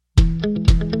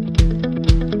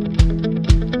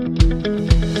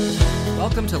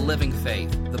Welcome to Living Faith,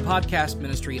 the podcast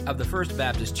ministry of the First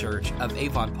Baptist Church of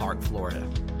Avon Park, Florida.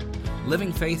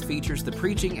 Living Faith features the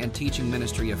preaching and teaching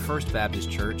ministry of First Baptist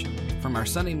Church from our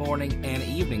Sunday morning and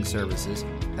evening services,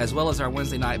 as well as our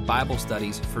Wednesday night Bible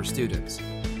studies for students.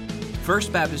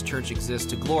 First Baptist Church exists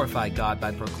to glorify God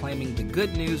by proclaiming the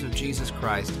good news of Jesus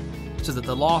Christ so that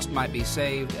the lost might be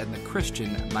saved and the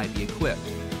Christian might be equipped.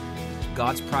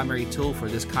 God's primary tool for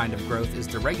this kind of growth is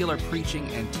the regular preaching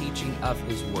and teaching of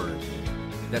His Word.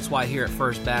 That's why here at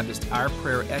First Baptist, our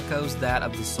prayer echoes that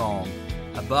of the Psalm.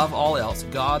 Above all else,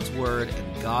 God's Word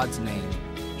and God's name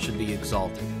should be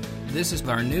exalted. This is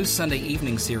our new Sunday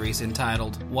evening series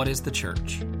entitled, What is the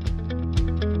Church?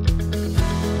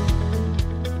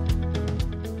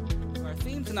 Our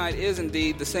theme tonight is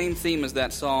indeed the same theme as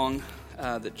that song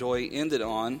that Joy ended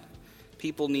on.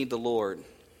 People need the Lord.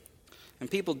 And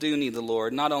people do need the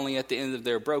Lord, not only at the end of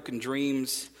their broken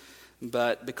dreams,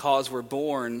 but because we're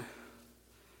born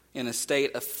in a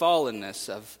state of fallenness,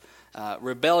 of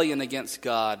rebellion against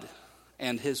God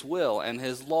and His will and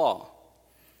His law.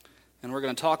 And we're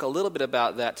going to talk a little bit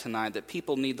about that tonight, that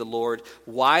people need the Lord,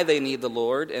 why they need the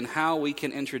Lord, and how we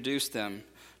can introduce them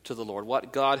to the Lord,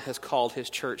 what God has called His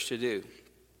church to do.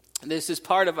 This is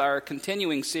part of our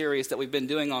continuing series that we've been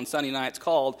doing on Sunday nights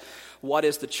called What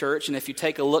is the Church? And if you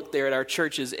take a look there at our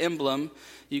church's emblem,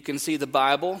 you can see the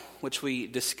Bible, which we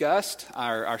discussed,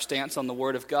 our stance on the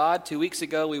Word of God. 2 weeks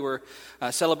ago, we were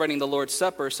celebrating the Lord's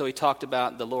Supper, so we talked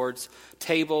about the Lord's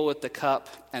table with the cup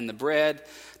and the bread.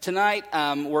 Tonight,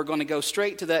 we're going to go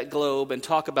straight to that globe and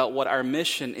talk about what our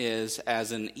mission is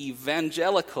as an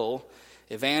evangelistic,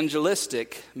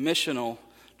 missional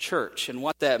church and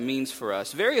what that means for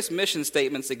us. Various mission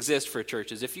statements exist for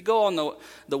churches. If you go on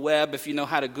the web, if you know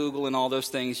how to Google and all those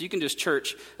things, you can just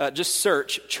search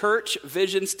church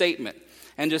vision statement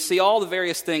and just see all the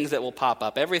various things that will pop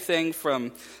up. Everything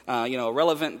from a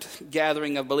relevant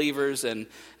gathering of believers, and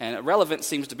relevant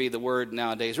seems to be the word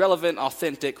nowadays. Relevant,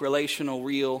 authentic, relational,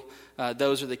 real.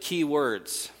 Those are the key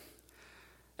words.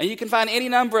 And you can find any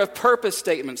number of purpose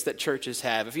statements that churches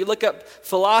have. If you look up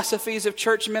philosophies of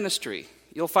church ministry,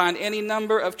 you'll find any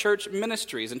number of church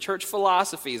ministries and church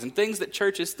philosophies and things that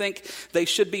churches think they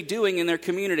should be doing in their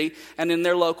community and in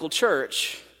their local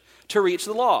church to reach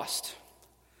the lost.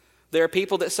 There are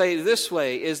people that say this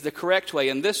way is the correct way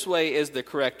and this way is the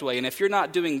correct way. And if you're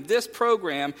not doing this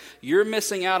program, you're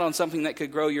missing out on something that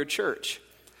could grow your church.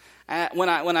 When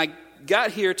I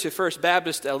got here to First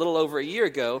Baptist a little over a year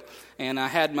ago, and I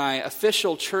had my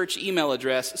official church email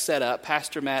address set up,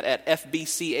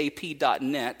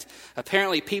 pastormatt@fbcap.net.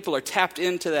 Apparently people are tapped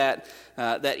into that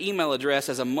email address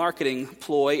as a marketing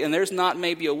ploy, and there's not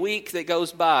maybe a week that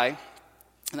goes by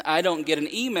and I don't get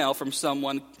an email from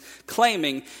someone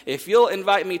claiming, if you'll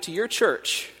invite me to your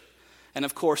church, and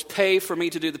of course pay for me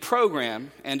to do the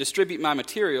program and distribute my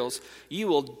materials, you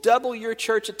will double your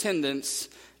church attendance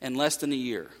in less than a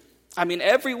year. I mean,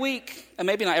 every week, and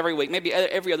maybe not every week, maybe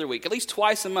every other week, at least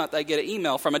twice a month, I get an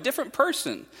email from a different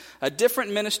person, a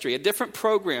different ministry, a different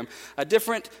program, a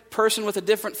different person with a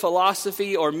different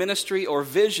philosophy or ministry or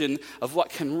vision of what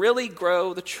can really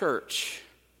grow the church.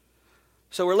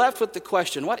 So we're left with the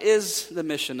question, what is the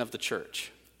mission of the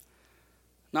church?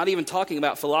 Not even talking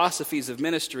about philosophies of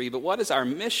ministry, but what is our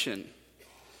mission?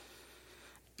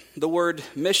 The word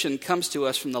mission comes to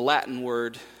us from the Latin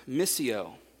word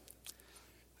missio.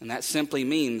 And that simply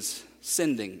means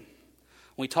sending.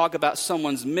 When we talk about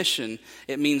someone's mission,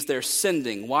 it means they're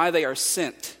sending, why they are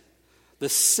sent. The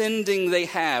sending they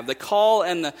have, the call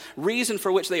and the reason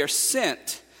for which they are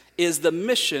sent is the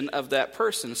mission of that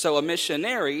person. So a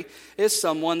missionary is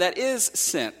someone that is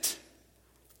sent.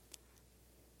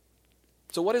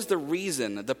 So what is the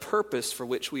reason, the purpose for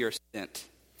which we are sent?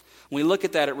 When we look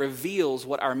at that, it reveals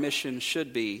what our mission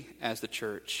should be as the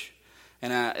church.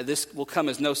 And this will come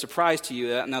as no surprise to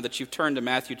you now that you've turned to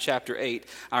Matthew chapter 8.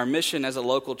 Our mission as a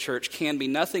local church can be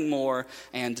nothing more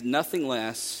and nothing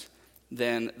less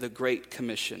than the Great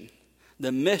Commission.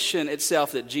 The mission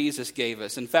itself that Jesus gave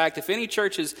us. In fact, if any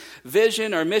church's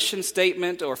vision or mission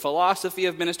statement or philosophy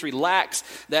of ministry lacks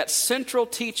that central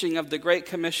teaching of the Great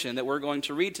Commission that we're going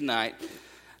to read tonight,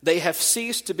 they have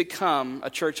ceased to become a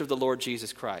church of the Lord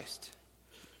Jesus Christ.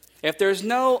 If there's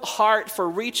no heart for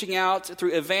reaching out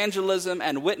through evangelism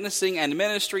and witnessing and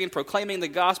ministry and proclaiming the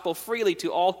gospel freely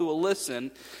to all who will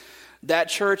listen, that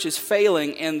church is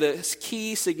failing in the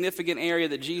key significant area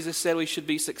that Jesus said we should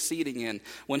be succeeding in.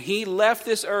 When He left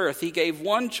this earth, He gave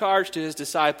one charge to His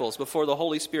disciples before the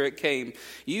Holy Spirit came.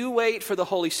 You wait for the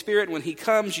Holy Spirit. When He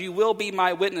comes, you will be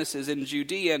my witnesses in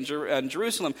Judea and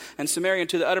Jerusalem and Samaria and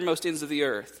to the uttermost ends of the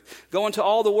earth. Go into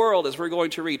all the world, as we're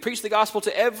going to read. Preach the gospel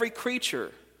to every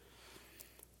creature.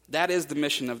 That is the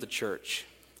mission of the church.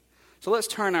 So let's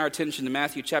turn our attention to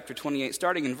Matthew chapter 28,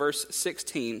 starting in verse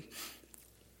 16.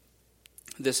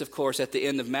 This, of course, at the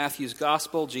end of Matthew's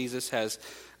gospel, Jesus has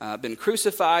been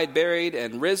crucified, buried,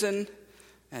 and risen.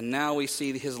 And now we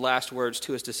see his last words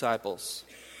to his disciples.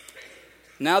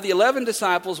 Now the 11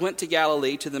 disciples went to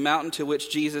Galilee, to the mountain to which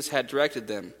Jesus had directed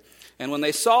them. And when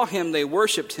they saw him, they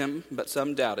worshipped him, but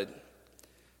some doubted.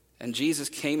 And Jesus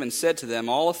came and said to them,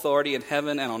 "All authority in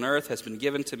heaven and on earth has been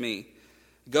given to me.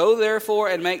 Go therefore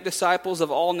and make disciples of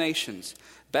all nations,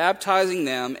 baptizing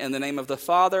them in the name of the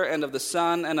Father and of the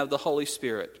Son and of the Holy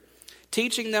Spirit,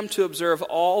 teaching them to observe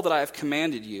all that I have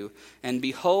commanded you. And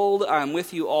behold, I am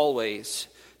with you always,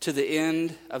 to the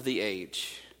end of the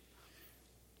age."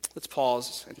 Let's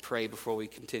pause and pray before we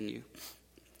continue.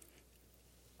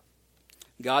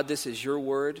 God, this is your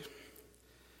word.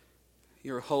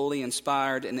 Your holy,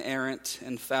 inspired, inerrant,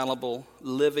 infallible,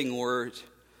 living word.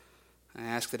 I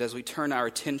ask that as we turn our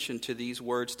attention to these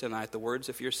words tonight, the words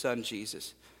of your Son,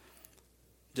 Jesus,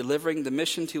 delivering the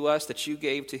mission to us that you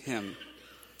gave to him,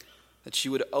 that you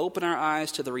would open our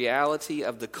eyes to the reality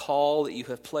of the call that you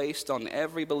have placed on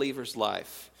every believer's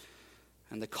life,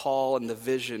 and the call and the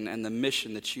vision and the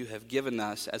mission that you have given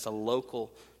us as a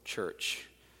local church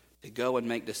to go and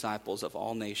make disciples of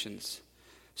all nations,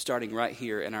 starting right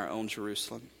here in our own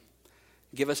Jerusalem.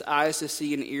 Give us eyes to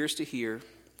see and ears to hear,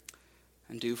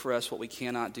 and do for us what we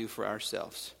cannot do for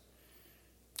ourselves.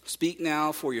 Speak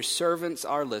now, for your servants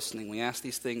are listening. We ask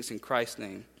these things in Christ's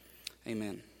name.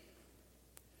 Amen.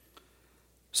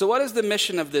 So what is the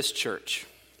mission of this church?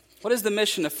 What is the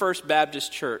mission of First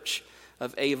Baptist Church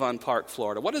of Avon Park,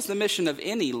 Florida? What is the mission of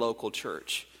any local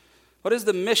church? What is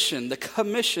the mission, the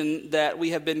commission that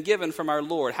we have been given from our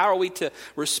Lord? How are we to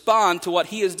respond to what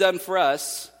he has done for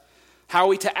us? How are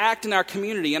we to act in our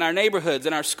community, in our neighborhoods,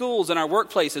 in our schools, in our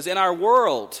workplaces, in our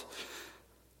world?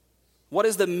 What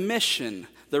is the mission,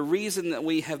 the reason that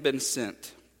we have been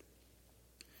sent?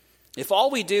 If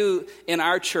all we do in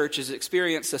our church is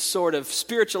experience a sort of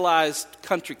spiritualized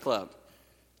country club,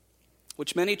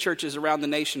 which many churches around the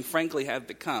nation frankly have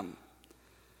become,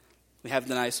 we have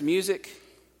the nice music.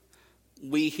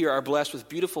 We here are blessed with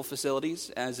beautiful facilities,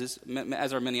 as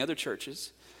are many other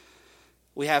churches.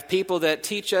 We have people that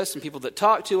teach us and people that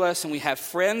talk to us, and we have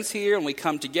friends here, and we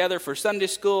come together for Sunday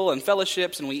school and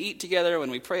fellowships, and we eat together,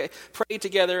 and we pray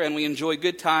together, and we enjoy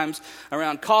good times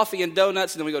around coffee and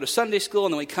donuts, and then we go to Sunday school,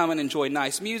 and then we come and enjoy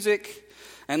nice music.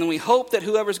 And then we hope that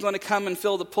whoever's going to come and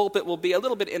fill the pulpit will be a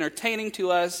little bit entertaining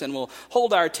to us, and will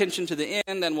hold our attention to the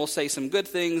end, and we'll say some good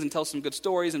things and tell some good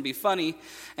stories and be funny.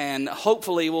 And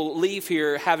hopefully we'll leave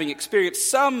here having experienced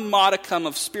some modicum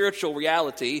of spiritual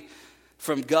reality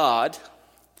from God.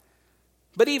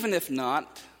 But even if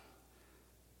not,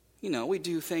 we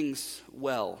do things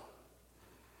well.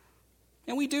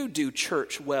 And we do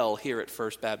church well here at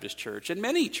First Baptist Church. And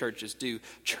many churches do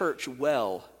church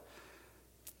well.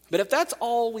 But if that's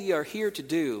all we are here to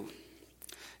do,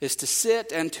 is to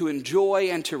sit and to enjoy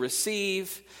and to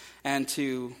receive and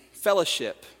to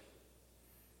fellowship,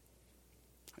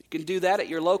 you can do that at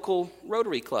your local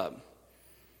Rotary Club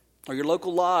or your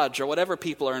local lodge or whatever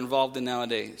people are involved in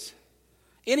nowadays.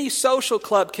 Any social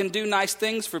club can do nice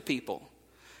things for people.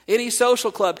 Any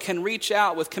social club can reach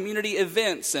out with community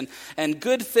events and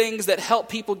good things that help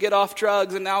people get off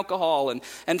drugs and alcohol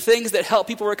and things that help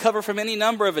people recover from any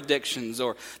number of addictions.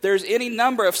 Or there's any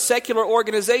number of secular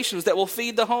organizations that will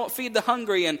feed the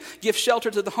hungry and give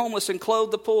shelter to the homeless and clothe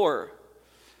the poor.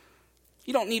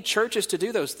 You don't need churches to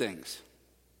do those things.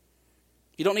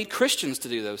 You don't need Christians to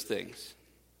do those things.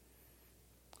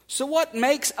 So what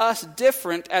makes us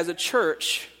different as a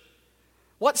church?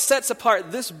 What sets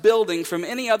apart this building from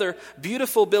any other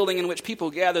beautiful building in which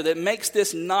people gather that makes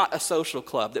this not a social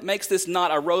club, that makes this not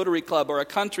a Rotary Club or a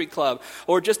country club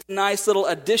or just a nice little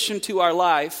addition to our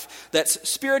life that's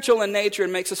spiritual in nature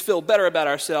and makes us feel better about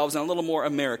ourselves and a little more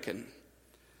American?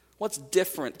 What's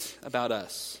different about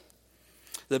us?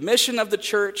 The mission of the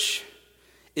church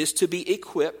is to be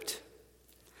equipped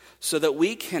so that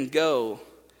we can go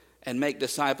and make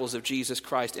disciples of Jesus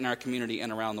Christ in our community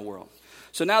and around the world.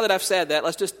 So now that I've said that,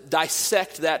 let's just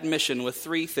dissect that mission with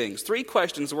three things. Three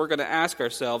questions we're going to ask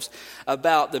ourselves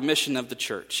about the mission of the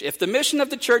church. If the mission of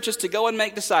the church is to go and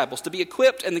make disciples, to be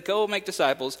equipped and to go and make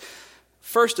disciples,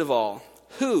 first of all,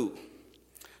 who?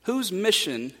 Whose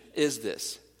mission is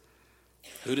this?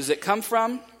 Who does it come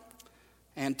from?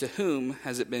 And to whom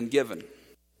has it been given?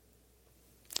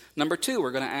 Number two,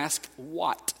 we're going to ask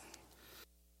what?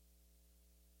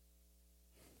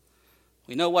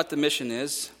 We know what the mission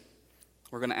is.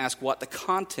 We're going to ask what the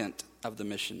content of the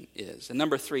mission is. And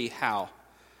number three, how?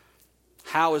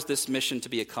 How is this mission to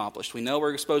be accomplished? We know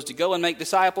we're supposed to go and make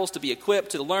disciples, to be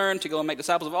equipped, to learn, to go and make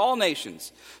disciples of all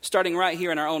nations, starting right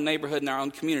here in our own neighborhood, in our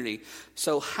own community.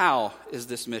 So how is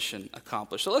this mission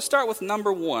accomplished? So let's start with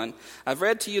number one. I've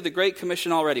read to you the Great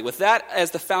Commission already. With that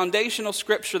as the foundational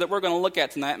scripture that we're going to look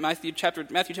at tonight, Matthew chapter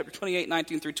 28,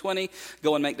 19 through 20,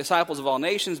 go and make disciples of all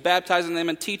nations, baptizing them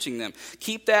and teaching them.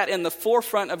 Keep that in the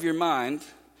forefront of your mind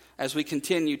as we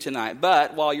continue tonight.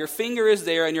 But while your finger is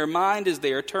there and your mind is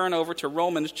there, turn over to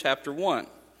Romans chapter 1.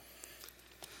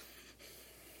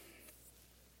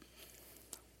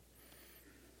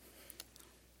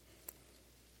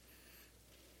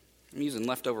 I'm using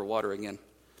leftover water again.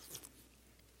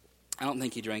 I don't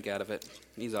think he drank out of it.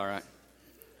 He's all right.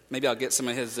 Maybe I'll get some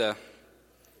of his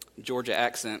Georgia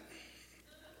accent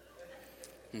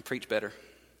and preach better.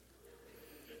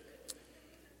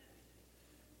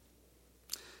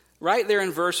 Right there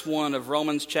in verse 1 of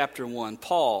Romans chapter 1,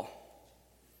 Paul,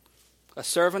 a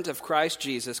servant of Christ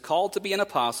Jesus, called to be an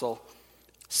apostle,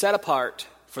 set apart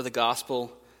for the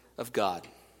gospel of God.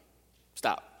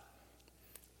 Stop.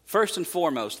 First and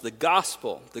foremost, the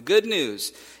gospel, the good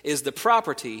news, is the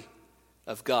property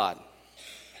of God.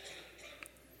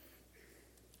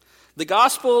 The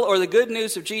gospel or the good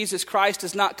news of Jesus Christ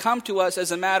does not come to us as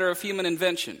a matter of human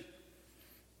invention.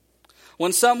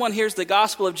 When someone hears the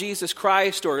gospel of Jesus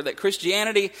Christ, or that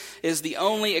Christianity is the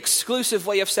only exclusive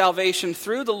way of salvation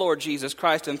through the Lord Jesus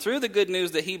Christ and through the good news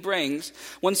that he brings,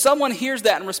 when someone hears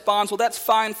that and responds, well, that's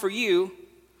fine for you,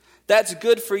 that's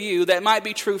good for you, that might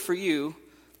be true for you,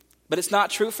 but it's not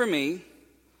true for me.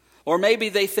 Or maybe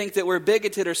they think that we're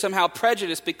bigoted or somehow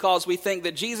prejudiced because we think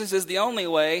that Jesus is the only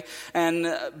way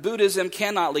and Buddhism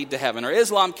cannot lead to heaven, or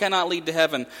Islam cannot lead to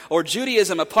heaven, or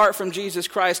Judaism apart from Jesus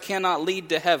Christ cannot lead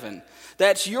to heaven.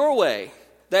 That's your way.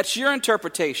 That's your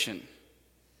interpretation.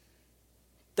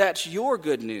 That's your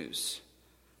good news.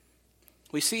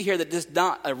 We see here that does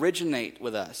not originate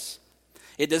with us.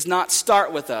 It does not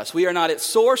start with us. We are not its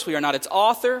source. We are not its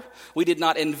author. We did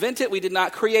not invent it. We did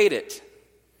not create it.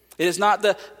 It is not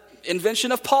the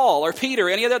invention of Paul or Peter or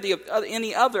any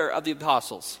other of the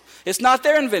apostles. It's not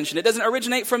their invention. It doesn't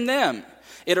originate from them.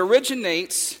 It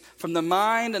originates from the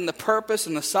mind and the purpose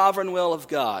and the sovereign will of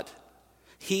God.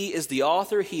 He is the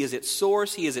author. He is its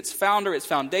source. He is its founder, its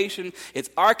foundation, its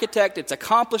architect, its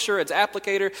accomplisher, its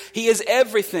applicator. He is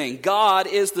everything. God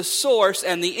is the source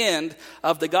and the end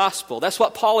of the gospel. That's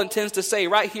what Paul intends to say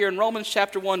right here in Romans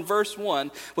chapter 1, verse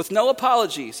 1. With no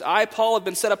apologies, I, Paul, have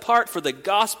been set apart for the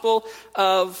gospel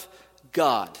of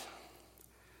God.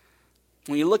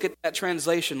 When you look at that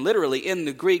translation, literally in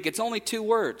the Greek, it's only two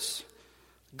words.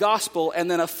 Gospel,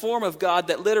 and then a form of God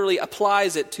that literally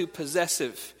applies it to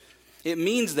possessive. It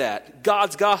means that,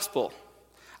 God's gospel.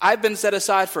 I've been set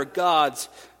aside for God's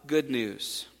good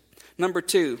news. Number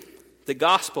two, the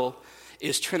gospel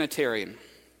is Trinitarian.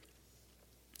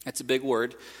 That's a big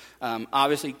word.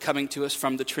 Obviously coming to us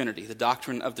from the Trinity, the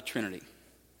doctrine of the Trinity.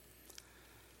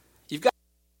 You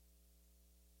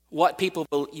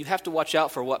have to watch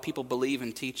out for what people believe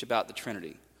and teach about the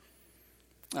Trinity.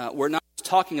 We're not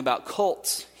talking about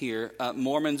cults here,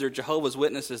 Mormons or Jehovah's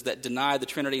Witnesses that deny the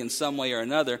Trinity in some way or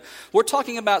another. We're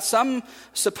talking about some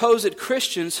supposed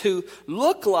Christians who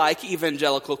look like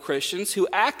evangelical Christians, who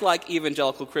act like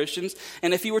evangelical Christians,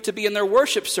 and if you were to be in their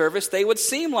worship service, they would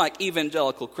seem like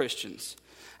evangelical Christians.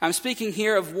 I'm speaking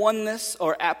here of oneness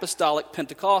or apostolic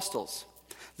Pentecostals.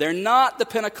 They're not the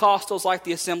Pentecostals like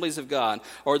the Assemblies of God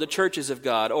or the Churches of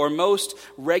God or most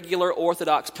regular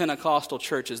Orthodox Pentecostal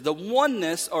churches. The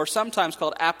oneness, or sometimes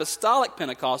called apostolic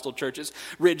Pentecostal churches,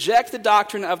 reject the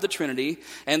doctrine of the Trinity,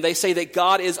 and they say that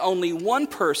God is only one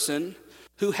person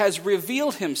who has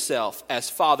revealed himself as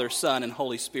Father, Son, and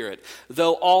Holy Spirit,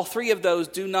 though all three of those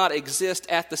do not exist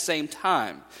at the same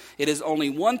time. It is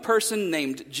only one person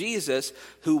named Jesus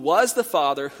who was the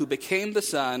Father, who became the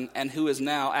Son, and who is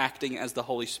now acting as the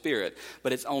Holy Spirit.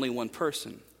 But it's only one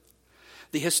person.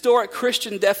 The historic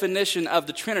Christian definition of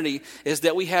the Trinity is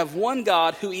that we have one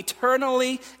God who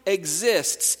eternally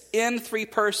exists in three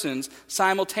persons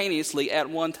simultaneously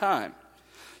at one time.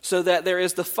 So that there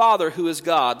is the Father who is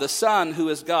God, the Son who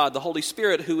is God, the Holy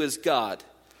Spirit who is God.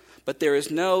 But there is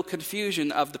no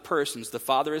confusion of the persons. The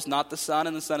Father is not the Son,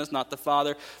 and the Son is not the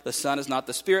Father. The Son is not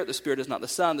the Spirit is not the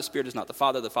Son, the Spirit is not the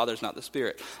Father is not the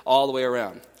Spirit. All the way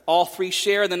around. All three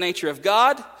share the nature of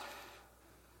God.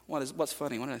 What's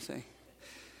funny? What did I say?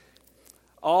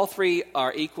 All three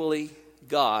are equally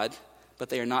God, but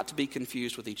they are not to be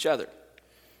confused with each other.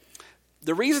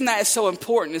 The reason that is so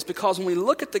important is because when we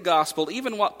look at the gospel,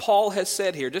 even what Paul has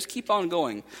said here, just keep on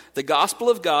going. The gospel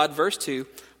of God, verse 2,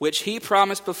 which he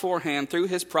promised beforehand through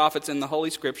his prophets in the Holy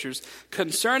Scriptures,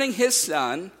 concerning his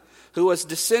Son, who was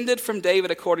descended from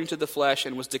David according to the flesh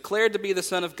and was declared to be the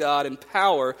Son of God in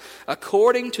power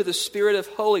according to the Spirit of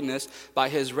holiness by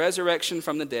his resurrection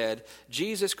from the dead,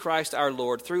 Jesus Christ our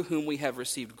Lord, through whom we have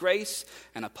received grace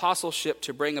and apostleship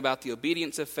to bring about the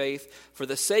obedience of faith for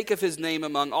the sake of his name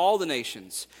among all the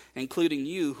nations, including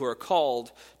you who are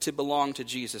called to belong to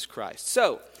Jesus Christ.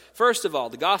 So, first of all,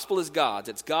 the gospel is God's.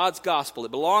 It's God's gospel.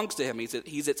 It belongs to him.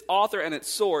 He's its author and its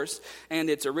source and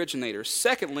its originator.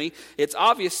 Secondly, it's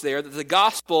obvious there that the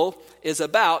gospel is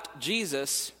about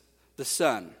Jesus, the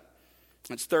Son.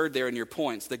 It's third there in your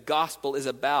points. The gospel is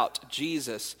about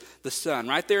Jesus, the Son.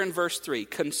 Right there in verse 3,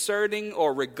 concerning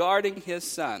or regarding his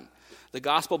Son. The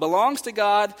gospel belongs to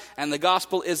God, and the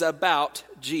gospel is about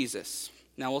Jesus.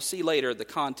 Now, we'll see later the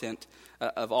content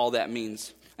of all that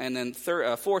means. And then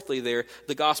fourthly there,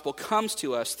 the gospel comes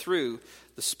to us through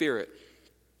the Spirit.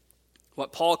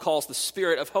 What Paul calls the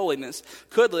Spirit of holiness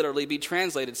could literally be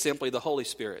translated simply the Holy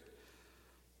Spirit.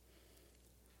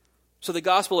 So the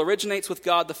gospel originates with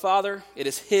God the Father. It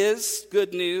is his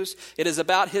good news. It is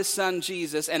about his Son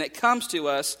Jesus, and it comes to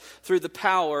us through the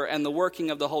power and the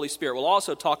working of the Holy Spirit. We'll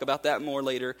also talk about that more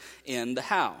later in the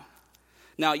how.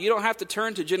 Now, you don't have to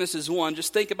turn to Genesis 1.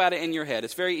 Just think about it in your head.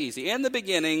 It's very easy. In the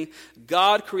beginning,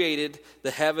 God created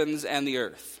the heavens and the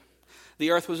earth.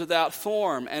 The earth was without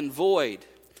form and void,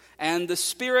 and the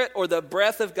Spirit or the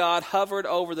breath of God hovered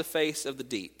over the face of the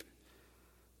deep.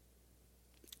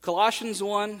 Colossians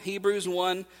 1, Hebrews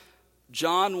 1,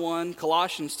 John 1,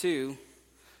 Colossians 2,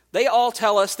 they all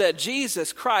tell us that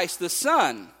Jesus Christ, the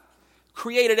Son,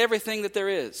 created everything that there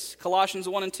is. Colossians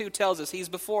 1 and 2 tells us he's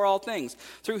before all things.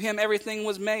 Through him everything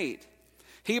was made.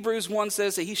 Hebrews 1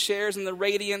 says that he shares in the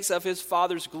radiance of his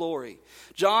Father's glory.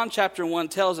 John chapter 1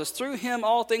 tells us through him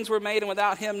all things were made, and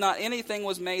without him not anything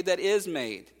was made that is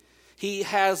made. He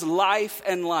has life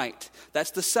and light.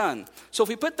 That's the Son. So if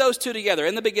we put those two together,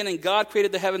 in the beginning God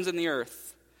created the heavens and the earth.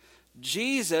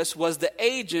 Jesus was the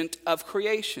agent of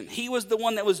creation. He was the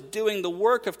one that was doing the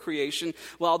work of creation,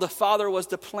 while the Father was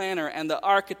the planner and the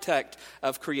architect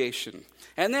of creation.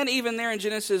 And then even there in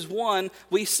Genesis 1,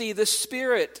 we see the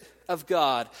Spirit of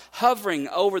God hovering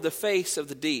over the face of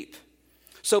the deep.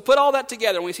 So put all that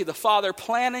together, and we see the Father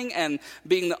planning and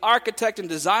being the architect and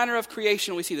designer of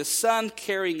creation. We see the Son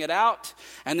carrying it out.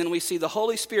 And then we see the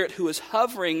Holy Spirit who is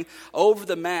hovering over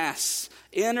the mass,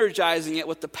 energizing it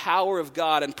with the power of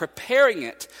God and preparing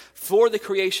it for the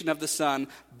creation of the Son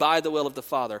by the will of the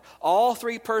Father. All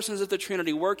three persons of the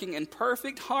Trinity working in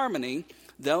perfect harmony,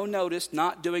 though notice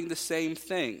not doing the same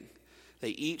thing. They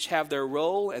each have their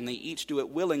role, and they each do it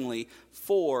willingly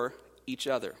for each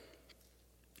other.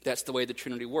 That's the way the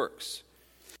Trinity works.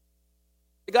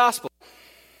 The gospel.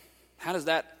 How does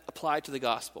that apply to the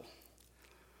gospel?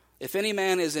 If any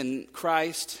man is in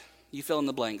Christ, you fill in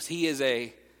the blanks. He is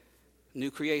a new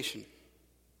creation.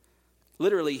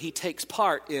 Literally, he takes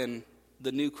part in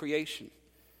the new creation.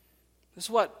 This is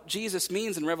what Jesus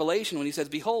means in Revelation when he says,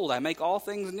 "Behold, I make all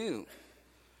things new."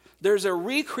 There's a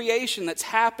recreation that's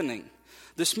happening.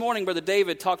 This morning, Brother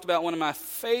David talked about one of my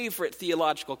favorite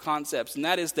theological concepts, and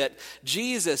that is that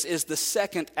Jesus is the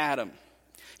second Adam.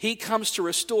 He comes to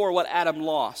restore what Adam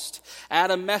lost.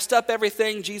 Adam messed up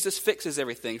everything. Jesus fixes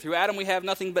everything. Through Adam, we have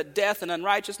nothing but death and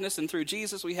unrighteousness, and through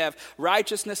Jesus, we have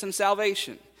righteousness and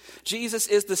salvation. Jesus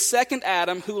is the second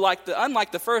Adam who,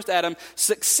 unlike the first Adam,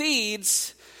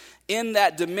 succeeds in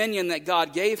that dominion that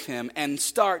God gave him and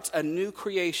starts a new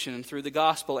creation through the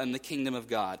gospel and the kingdom of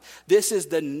God. This is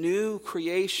the new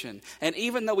creation. And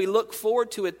even though we look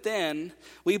forward to it then,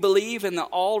 we believe in the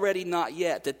already not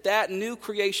yet, that new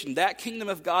creation, that kingdom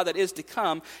of God that is to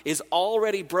come, is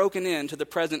already broken into the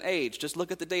present age. Just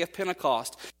look at the day of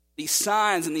Pentecost. These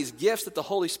signs and these gifts that the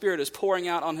Holy Spirit is pouring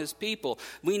out on his people.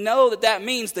 We know that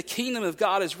means the kingdom of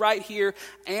God is right here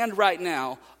and right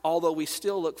now, although we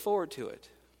still look forward to it.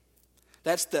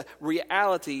 That's the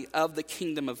reality of the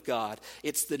kingdom of God.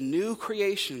 It's the new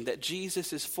creation that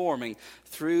Jesus is forming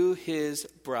through his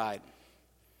bride.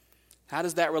 How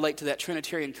does that relate to that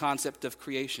Trinitarian concept of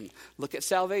creation? Look at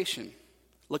salvation.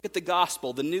 Look at the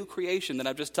gospel, the new creation that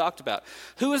I've just talked about.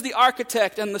 Who is the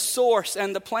architect and the source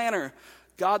and the planner?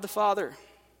 God the Father.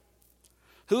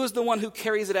 Who is the one who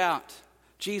carries it out?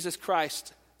 Jesus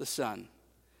Christ the Son.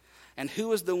 And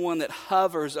who is the one that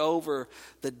hovers over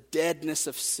the deadness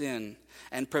of sin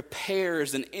and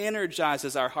prepares and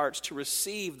energizes our hearts to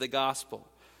receive the gospel?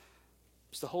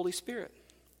 It's the Holy Spirit.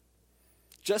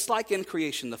 Just like in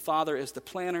creation, the Father is the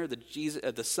planner,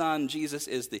 the Son, Jesus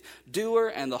is the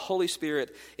doer, and the Holy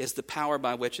Spirit is the power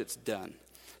by which it's done.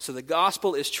 So the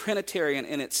gospel is Trinitarian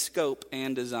in its scope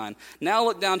and design. Now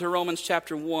look down to Romans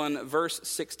chapter 1, verse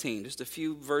 16, just a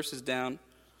few verses down.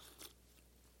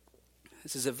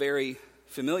 This is a very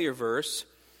familiar verse.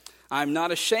 I'm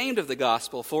not ashamed of the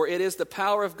gospel, for it is the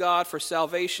power of God for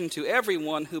salvation to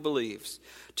everyone who believes,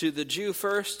 to the Jew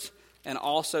first, and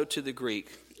also to the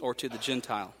Greek, or to the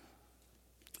Gentile.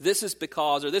 This is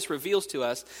because, or this reveals to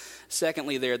us,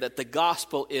 secondly there, that the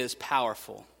gospel is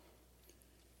powerful.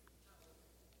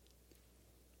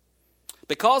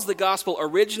 Because the gospel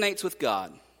originates with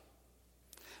God,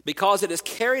 because it is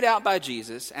carried out by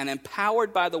Jesus and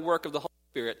empowered by the work of the Holy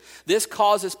Spirit, this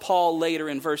causes Paul later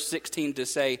in verse 16 to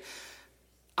say,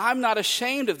 I'm not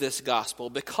ashamed of this gospel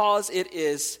because it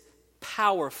is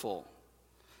powerful.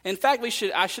 In fact,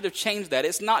 I should have changed that.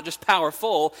 It's not just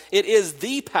powerful, it is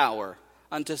the power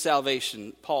unto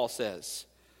salvation, Paul says.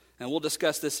 And we'll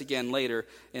discuss this again later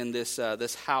in this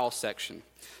how section.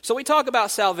 So we talk about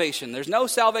salvation. There's no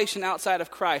salvation outside of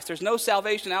Christ. There's no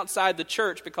salvation outside the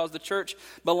church because the church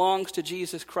belongs to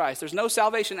Jesus Christ. There's no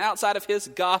salvation outside of his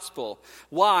gospel.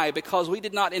 Why? Because we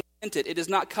did not invent it. It does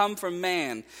not come from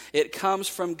man. It comes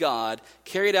from God,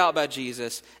 carried out by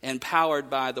Jesus, and powered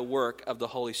by the work of the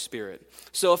Holy Spirit.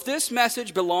 So if this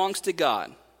message belongs to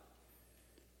God,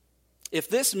 if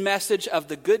this message of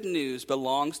the good news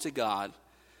belongs to God,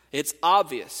 it's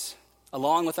obvious,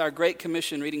 along with our Great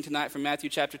Commission reading tonight from Matthew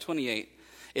chapter 28,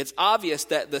 it's obvious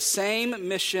that the same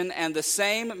mission and the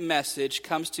same message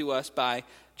comes to us by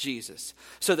Jesus.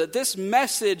 So that this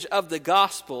message of the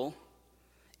gospel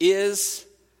is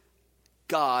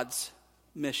God's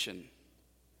mission.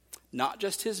 Not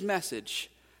just his message,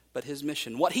 but his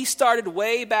mission. What he started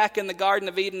way back in the Garden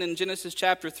of Eden in Genesis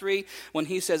chapter 3, when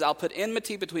he says, I'll put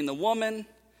enmity between the woman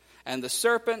and the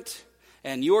serpent,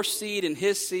 and your seed and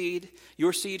his seed.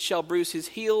 Your seed shall bruise his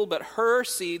heel, but her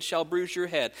seed shall bruise your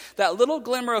head. That little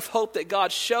glimmer of hope that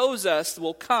God shows us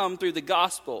will come through the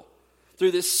gospel, through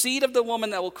the seed of the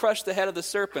woman that will crush the head of the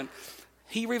serpent.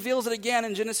 He reveals it again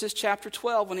in Genesis chapter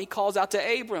 12 when he calls out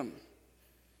to Abram.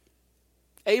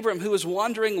 Abram, who was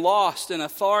wandering lost in a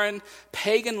foreign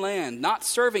pagan land, not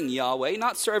serving Yahweh,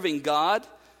 not serving God.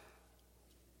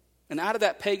 And out of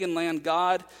that pagan land,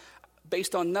 God,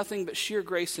 based on nothing but sheer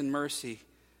grace and mercy,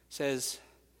 says,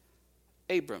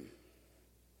 Abram,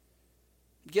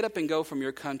 get up and go from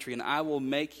your country, and I will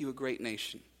make you a great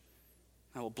nation.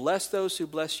 I will bless those who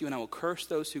bless you, and I will curse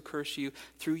those who curse you.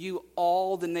 Through you,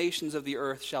 all the nations of the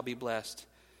earth shall be blessed.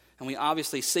 And we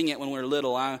obviously sing it when we're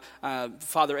little.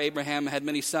 Father Abraham had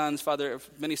many sons.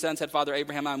 Many sons had Father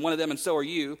Abraham. I'm one of them, and so are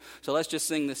you. So let's just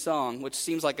sing this song, which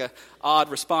seems like an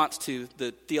odd response to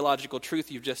the theological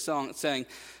truth you've just sang.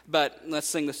 But let's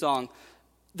sing the song.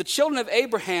 The children of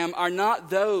Abraham are not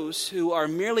those who are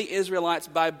merely Israelites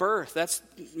by birth. That's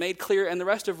made clear in the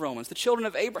rest of Romans. The children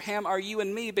of Abraham are you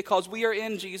and me because we are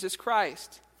in Jesus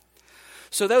Christ.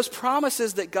 So those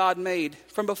promises that God made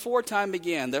from before time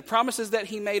began, the promises that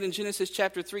he made in Genesis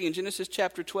chapter 3 and Genesis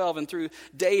chapter 12 and through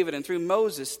David and through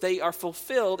Moses, they are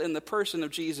fulfilled in the person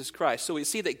of Jesus Christ. So we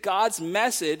see that God's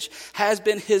message has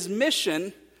been his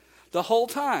mission the whole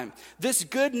time. This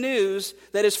good news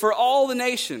that is for all the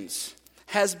nations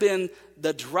has been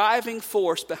the driving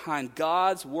force behind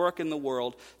God's work in the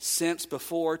world since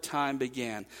before time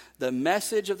began. The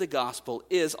message of the gospel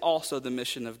is also the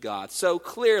mission of God. So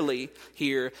clearly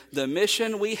here, the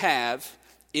mission we have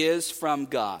is from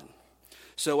God.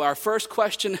 So our first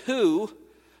question,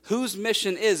 whose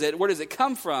mission is it? Where does it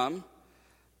come from?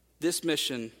 This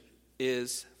mission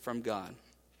is from God.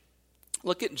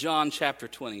 Look at John chapter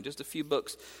 20, just a few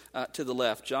books to the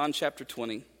left. John chapter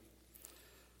 20.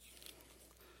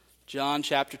 John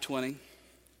chapter 20.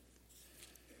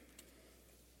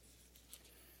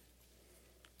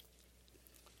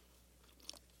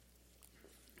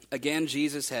 Again,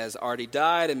 Jesus has already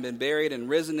died and been buried and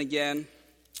risen again.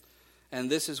 And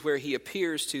this is where he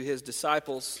appears to his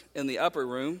disciples in the upper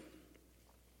room.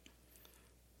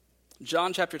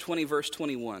 John chapter 20, verse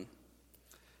 21.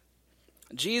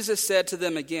 Jesus said to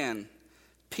them again,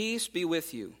 "Peace be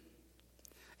with you.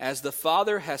 As the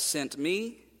Father has sent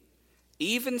me,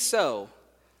 even so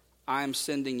I am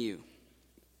sending you."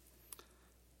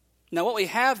 Now what we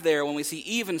have there when we see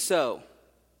even so,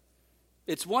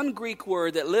 it's one Greek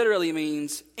word that literally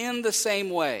means in the same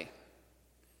way,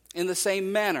 in the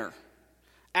same manner,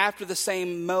 after the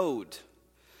same mode.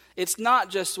 It's not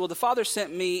just, well, the Father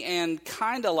sent me and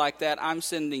kind of like that, I'm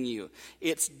sending you.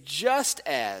 It's just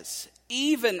as,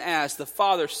 even as the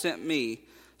Father sent me,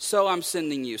 so I'm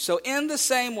sending you. So in the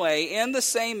same way, in the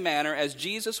same manner as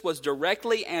Jesus was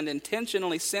directly and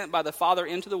intentionally sent by the Father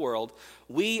into the world,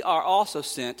 we are also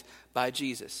sent by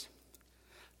Jesus.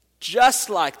 Just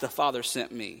like the Father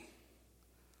sent me,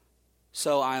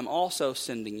 so I am also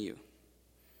sending you.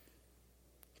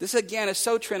 This, again, is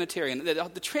so Trinitarian.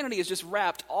 The Trinity is just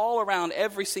wrapped all around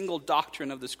every single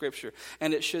doctrine of the Scripture,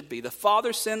 and it should be. The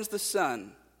Father sends the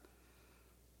Son.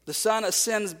 The Son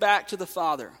ascends back to the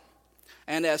Father.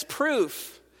 And as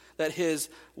proof that his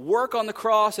work on the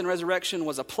cross and resurrection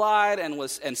was applied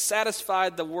and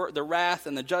satisfied the wrath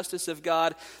and the justice of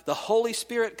God, the Holy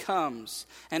Spirit comes.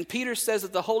 And Peter says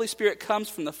that the Holy Spirit comes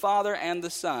from the Father and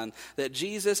the Son, that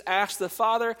Jesus asked the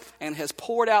Father and has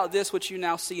poured out this which you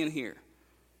now see and hear.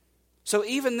 So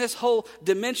even this whole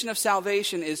dimension of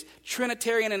salvation is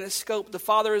Trinitarian in its scope. The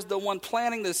Father is the one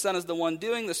planning, the Son is the one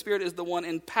doing, the Spirit is the one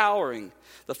empowering.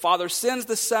 The Father sends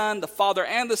the Son, the Father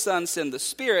and the Son send the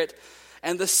Spirit,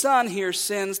 and the Son here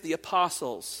sends the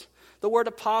apostles. The word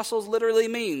apostles literally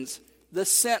means the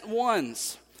sent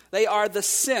ones. They are the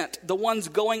sent, the ones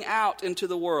going out into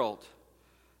the world.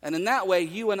 And in that way,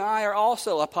 you and I are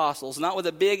also apostles, not with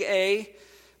a big A,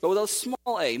 but with a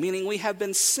small a, meaning we have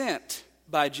been sent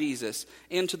by Jesus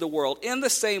into the world in the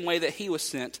same way that he was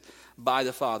sent by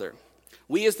the Father.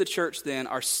 We as the church then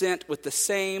are sent with the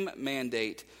same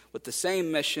mandate, with the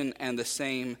same mission and the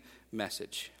same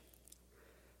message.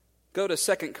 Go to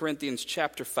 2 Corinthians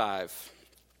chapter 5.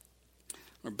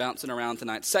 We're bouncing around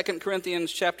tonight. 2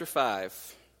 Corinthians chapter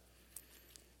 5.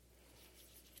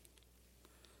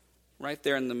 Right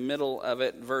there in the middle of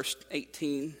it, verse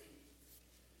 18.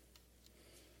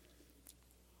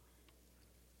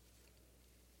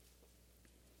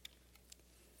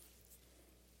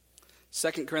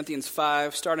 Second Corinthians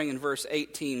 5, starting in verse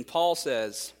 18, Paul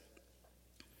says,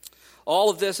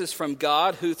 "All of this is from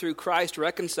God, who through Christ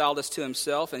reconciled us to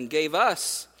himself and gave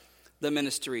us the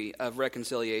ministry of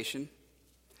reconciliation.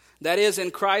 That is,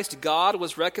 in Christ, God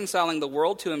was reconciling the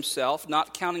world to himself,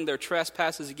 not counting their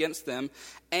trespasses against them,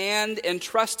 and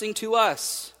entrusting to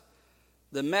us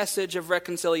the message of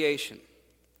reconciliation.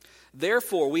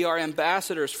 Therefore, we are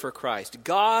ambassadors for Christ.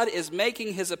 God is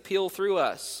making his appeal through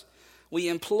us. We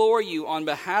implore you on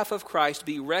behalf of Christ,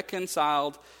 be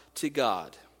reconciled to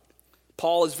God."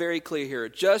 Paul is very clear here.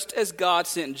 Just as God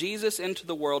sent Jesus into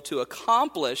the world to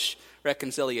accomplish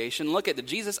reconciliation, look at it,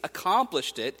 Jesus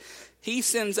accomplished it. He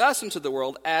sends us into the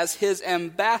world as his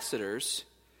ambassadors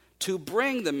to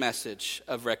bring the message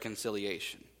of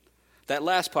reconciliation. That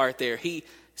last part there, he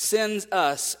sends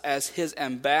us as his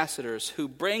ambassadors who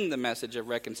bring the message of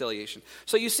reconciliation.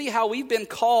 So you see how we've been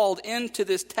called into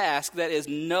this task that is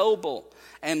noble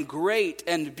and great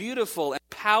and beautiful and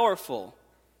powerful.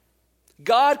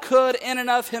 God could, in and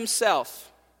of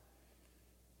himself,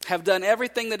 have done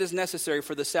everything that is necessary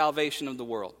for the salvation of the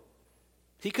world.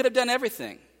 He could have done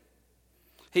everything.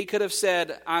 He could have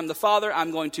said, I'm the Father,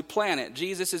 I'm going to plan it.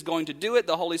 Jesus is going to do it,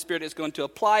 the Holy Spirit is going to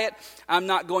apply it. I'm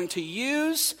not going to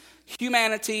use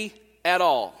humanity at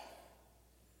all.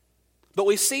 But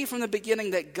we see from the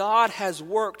beginning that God has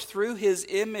worked through his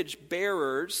image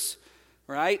bearers,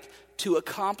 right, to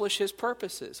accomplish his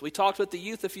purposes. We talked with the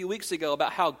youth a few weeks ago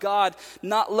about how God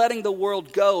not letting the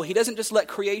world go, he doesn't just let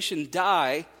creation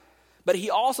die, but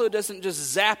he also doesn't just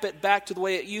zap it back to the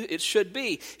way it should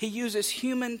be. He uses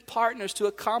human partners to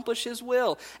accomplish his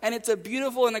will. And it's a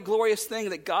beautiful and a glorious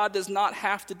thing that God does not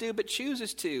have to do, but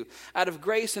chooses to out of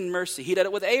grace and mercy. He did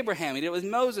it with Abraham. He did it with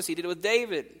Moses. He did it with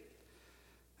David.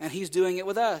 And he's doing it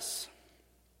with us.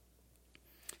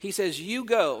 He says, you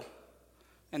go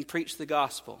and preach the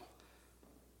gospel.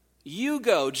 You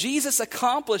go. Jesus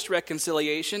accomplished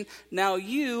reconciliation. Now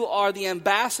you are the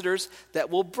ambassadors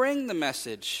that will bring the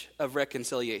message of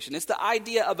reconciliation. It's the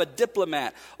idea of a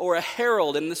diplomat or a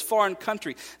herald in this foreign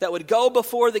country that would go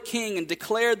before the king and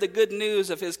declare the good news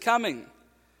of his coming.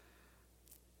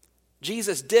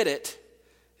 Jesus did it.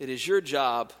 It is your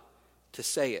job to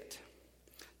say it.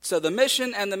 So the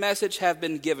mission and the message have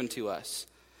been given to us.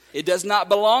 It does not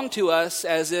belong to us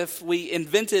as if we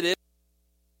invented it.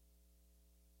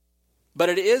 But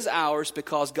it is ours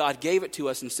because God gave it to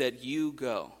us and said, you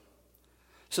go.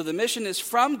 So the mission is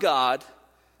from God,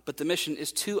 but the mission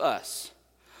is to us.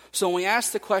 So when we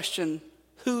ask the question,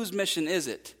 whose mission is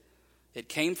it? It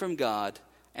came from God,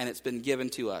 and it's been given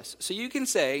to us. So you can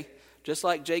say, just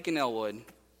like Jake and Elwood,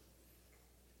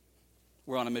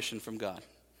 we're on a mission from God.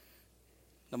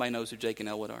 Nobody knows who Jake and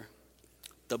Elwood are.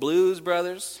 The Blues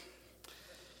Brothers.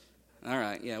 All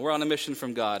right, yeah, we're on a mission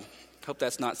from God. Hope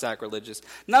that's not sacrilegious.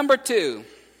 Number 2,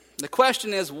 the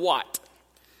question is what?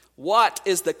 What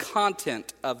is the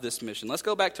content of this mission? Let's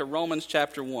go back to Romans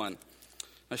chapter 1.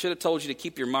 I should have told you to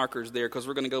keep your markers there because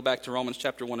we're going to go back to Romans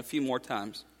chapter 1 a few more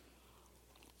times.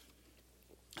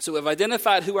 So we've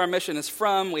identified who our mission is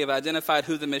from. We have identified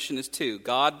who the mission is to.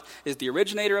 God is the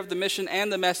originator of the mission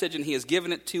and the message, and he has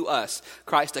given it to us.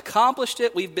 Christ accomplished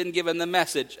it. We've been given the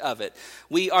message of it.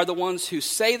 We are the ones who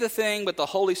say the thing, but the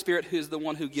Holy Spirit who is the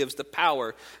one who gives the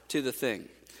power to the thing.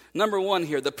 Number one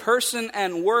here, the person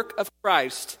and work of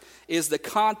Christ is the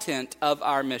content of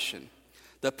our mission.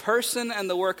 The person and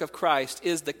the work of Christ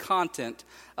is the content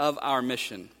of our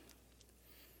mission.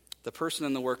 The person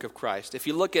and the work of Christ. If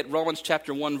you look at Romans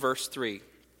chapter 1, verse 3,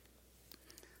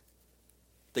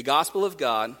 the gospel of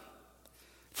God,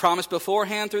 promised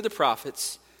beforehand through the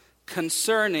prophets,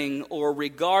 concerning or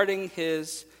regarding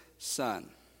his Son.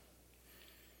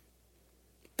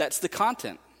 That's the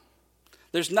content.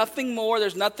 There's nothing more,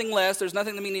 there's nothing less, there's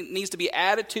nothing that needs to be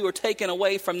added to or taken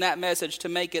away from that message to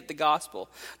make it the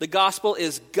gospel. The gospel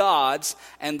is God's,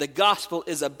 and the gospel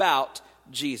is about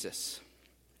Jesus.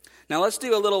 Now let's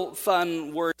do a little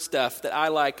fun word stuff that I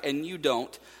like and you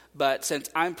don't, but since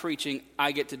I'm preaching,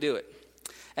 I get to do it.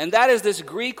 And that is this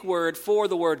Greek word for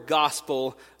the word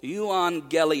gospel,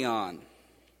 euangelion.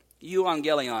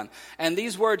 Euangelion. And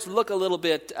these words look a little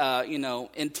bit,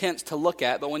 intense to look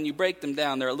at, but when you break them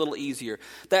down, they're a little easier.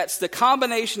 That's the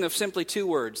combination of simply two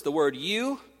words. The word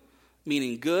eu,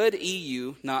 meaning good,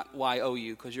 E-U, not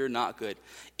Y-O-U, because you're not good.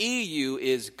 E-U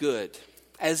is good.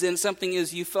 As in something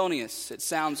is euphonious, it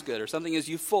sounds good, or something is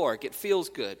euphoric, it feels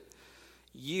good.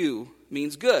 Eu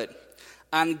means good.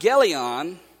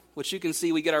 Angelion, which you can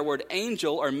see we get our word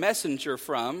angel or messenger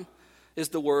from, is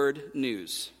the word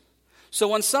news. So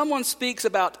when someone speaks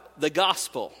about the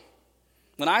gospel,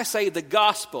 when I say the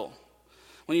gospel,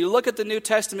 when you look at the New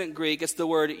Testament Greek, it's the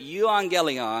word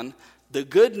euangelion, the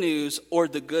good news or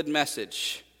the good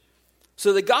message.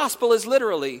 So the gospel is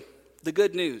literally the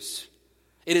good news.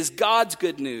 It is God's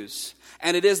good news,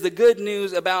 and it is the good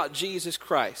news about Jesus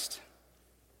Christ.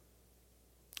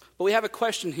 But we have a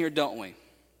question here, don't we?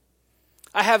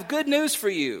 I have good news for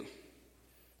you.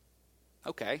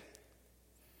 Okay.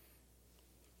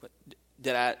 But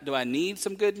do I need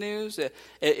some good news?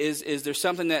 Is there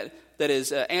something that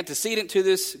is antecedent to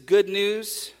this good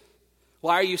news?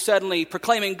 Why are you suddenly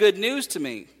proclaiming good news to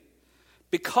me?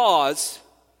 Because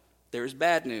there's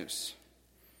bad news.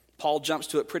 Paul jumps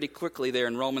to it pretty quickly there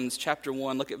in Romans chapter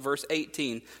 1. Look at verse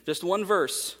 18. Just one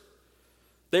verse.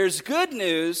 There's good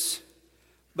news,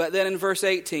 but then in verse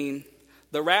 18,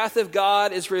 the wrath of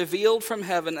God is revealed from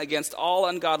heaven against all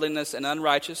ungodliness and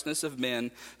unrighteousness of men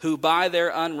who by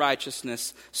their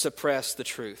unrighteousness suppress the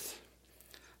truth.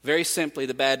 Very simply,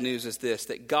 the bad news is this,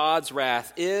 that God's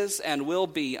wrath is and will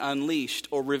be unleashed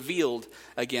or revealed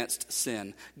against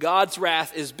sin. God's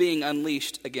wrath is being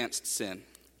unleashed against sin.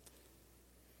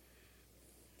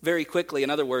 Very quickly,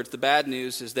 in other words, the bad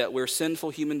news is that we're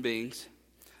sinful human beings.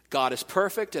 God is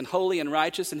perfect and holy and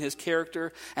righteous in his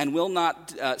character and will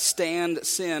not stand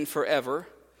sin forever.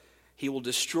 He will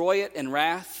destroy it in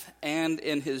wrath and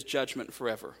in his judgment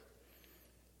forever.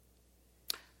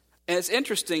 And it's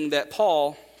interesting that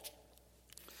Paul,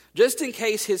 just in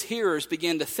case his hearers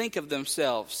begin to think of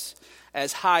themselves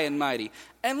as high and mighty,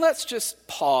 and let's just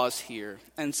pause here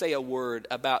and say a word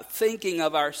about thinking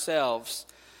of ourselves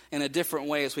in a different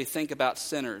way as we think about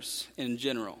sinners in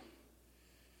general.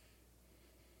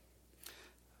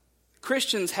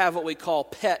 Christians have what we call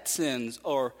pet sins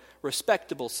or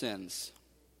respectable sins.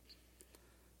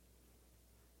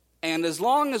 And as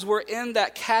long as we're in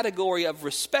that category of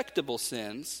respectable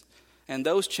sins, and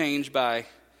those change by,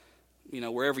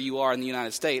 wherever you are in the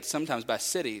United States, sometimes by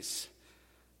cities.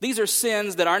 These are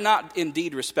sins that are not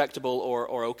indeed respectable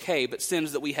or okay, but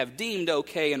sins that we have deemed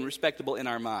okay and respectable in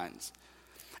our minds.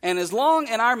 And as long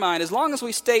as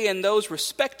we stay in those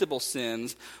respectable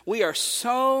sins, we are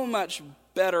so much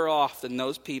better off than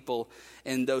those people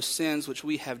in those sins which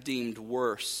we have deemed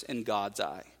worse in God's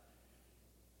eye.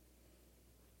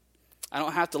 I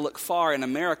don't have to look far in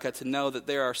America to know that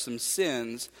there are some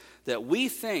sins that we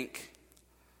think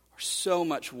are so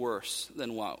much worse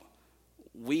than what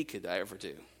we could ever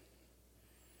do.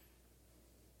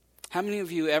 How many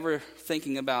of you ever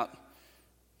thinking about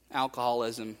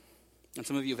alcoholism? And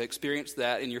some of you have experienced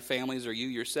that in your families or you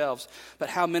yourselves. But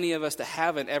how many of us that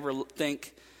haven't ever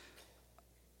think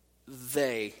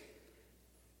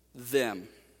them?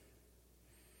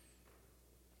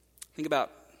 Think about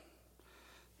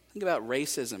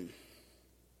racism.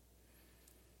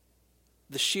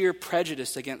 The sheer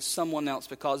prejudice against someone else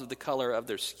because of the color of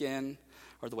their skin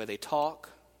or the way they talk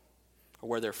or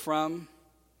where they're from.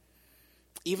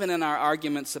 Even in our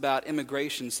arguments about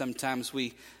immigration, sometimes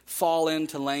we fall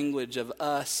into language of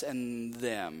us and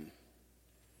them.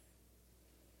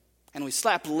 And we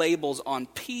slap labels on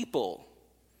people.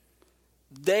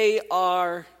 They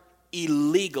are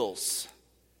illegals.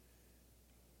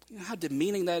 You know how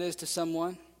demeaning that is to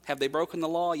someone? Have they broken the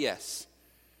law? Yes.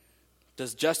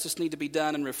 Does justice need to be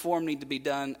done and reform need to be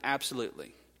done?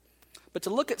 Absolutely. But to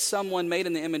look at someone made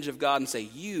in the image of God and say,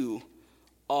 you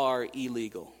are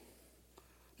illegal.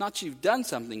 Not you've done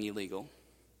something illegal,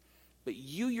 but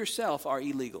you yourself are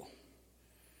illegal.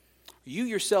 You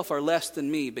yourself are less than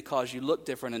me because you look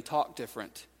different and talk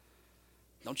different.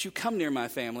 Don't you come near my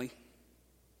family.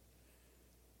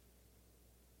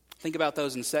 Think about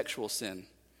those in sexual sin.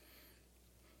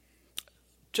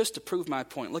 Just to prove my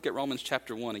point, look at Romans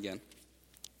chapter 1 again.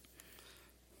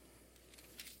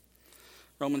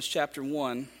 Romans chapter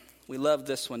 1, we love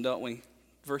this one, don't we?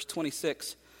 Verse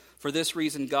 26, for this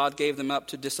reason God gave them up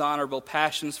to dishonorable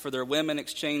passions, for their women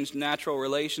exchanged natural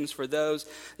relations for those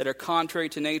that are contrary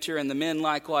to nature, and the men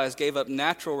likewise gave up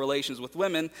natural relations with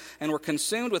women, and were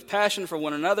consumed with passion for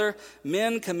one another,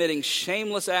 men committing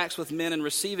shameless acts with men, and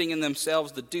receiving in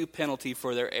themselves the due penalty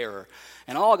for their error.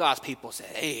 And all God's people said,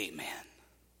 amen.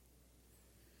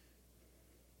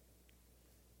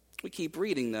 We keep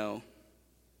reading, though.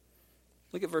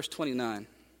 Look at verse 29.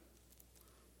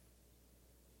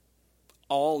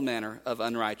 All manner of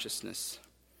unrighteousness,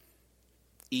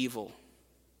 evil,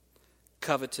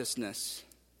 covetousness,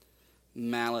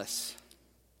 malice,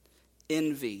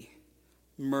 envy,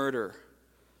 murder,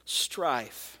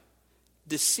 strife,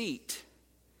 deceit,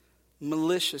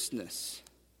 maliciousness.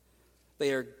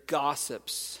 They are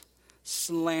gossips,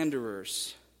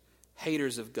 slanderers,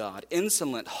 haters of God,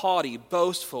 insolent, haughty,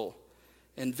 boastful,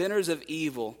 inventors of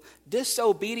evil,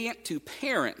 disobedient to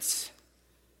parents,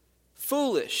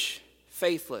 foolish,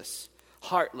 faithless,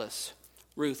 heartless,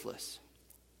 ruthless.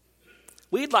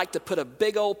 We'd like to put a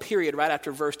big old period right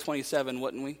after verse 27,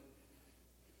 wouldn't we?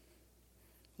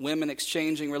 Women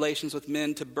exchanging relations with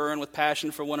men to burn with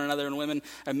passion for one another,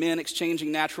 and men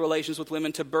exchanging natural relations with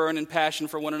women to burn in passion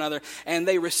for one another, and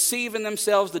they receive in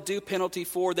themselves the due penalty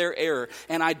for their error.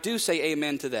 And I do say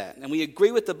amen to that. And we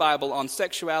agree with the Bible on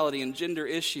sexuality and gender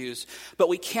issues, but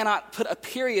we cannot put a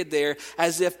period there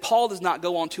as if Paul does not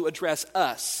go on to address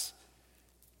us.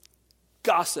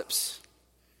 Gossips,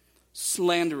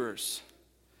 slanderers,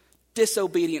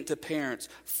 disobedient to parents,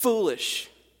 foolish,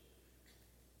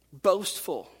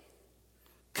 boastful,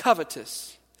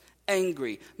 covetous,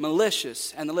 angry,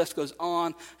 malicious, and the list goes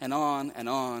on and on and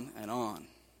on and on.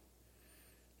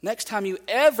 Next time you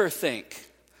ever think,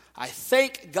 I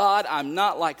thank God I'm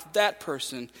not like that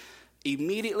person,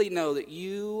 immediately know that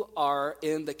you are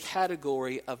in the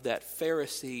category of that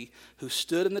Pharisee who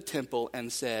stood in the temple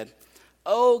and said,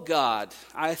 oh God,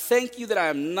 I thank you that I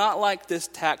am not like this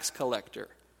tax collector.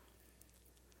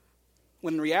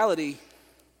 When in reality,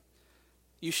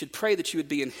 you should pray that you would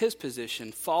be in his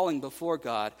position, falling before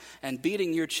God and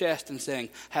beating your chest and saying,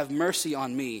 have mercy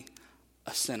on me,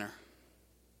 a sinner.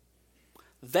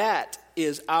 That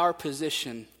is our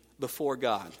position before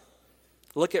God.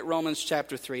 Look at Romans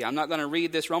chapter 3. I'm not going to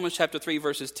read this. Romans chapter 3,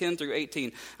 verses 10 through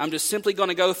 18. I'm just simply going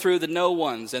to go through the no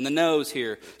ones and the no's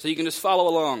here so you can just follow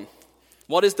along.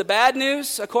 What is the bad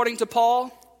news, according to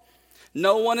Paul?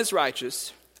 No one is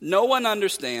righteous. No one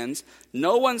understands.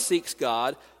 No one seeks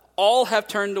God. All have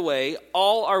turned away.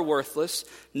 All are worthless.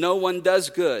 No one does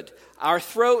good. Our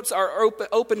throats are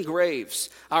open graves.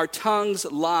 Our tongues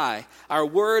lie. Our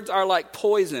words are like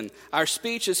poison. Our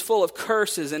speech is full of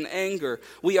curses and anger.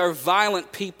 We are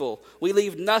violent people. We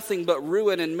leave nothing but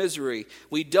ruin and misery.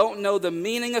 We don't know the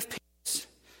meaning of peace.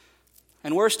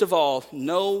 And worst of all,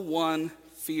 no one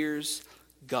fears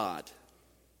God.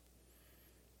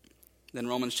 Then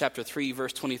Romans chapter 3,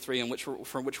 verse 23,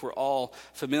 for which we're all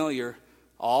familiar,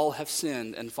 all have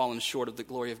sinned and fallen short of the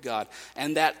glory of God.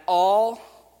 And that all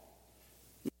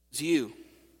means you.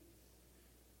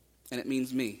 And it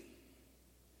means me.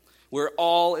 We're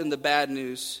all in the bad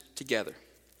news together.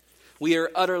 We are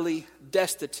utterly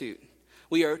destitute.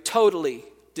 We are totally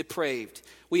depraved.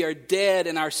 We are dead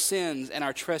in our sins and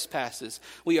our trespasses.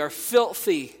 We are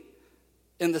filthy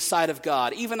in the sight of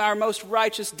God. Even our most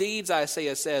righteous deeds,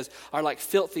 Isaiah says, are like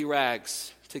filthy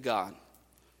rags to God.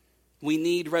 We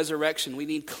need resurrection. We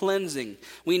need cleansing.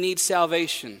 We need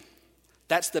salvation.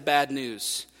 That's the bad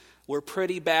news. We're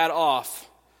pretty bad off,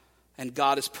 and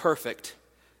God is perfect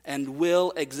and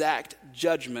will exact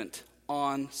judgment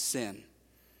on sin.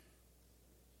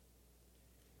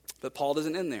 But Paul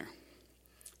doesn't end there.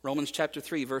 Romans chapter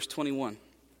 3, verse 21.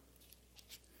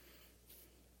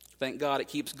 Thank God it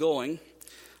keeps going.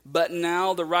 But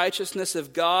now the righteousness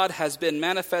of God has been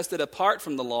manifested apart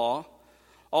from the law,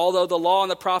 although the law and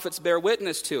the prophets bear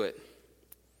witness to it.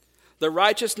 The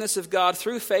righteousness of God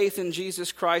through faith in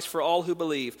Jesus Christ for all who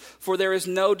believe. For there is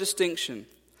no distinction.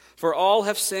 For all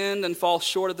have sinned and fall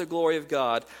short of the glory of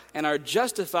God, and are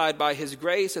justified by his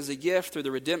grace as a gift through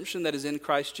the redemption that is in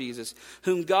Christ Jesus,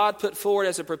 whom God put forward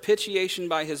as a propitiation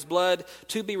by his blood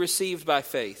to be received by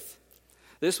faith.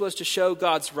 This was to show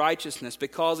God's righteousness,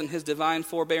 because in his divine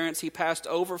forbearance he passed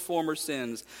over former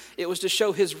sins. It was to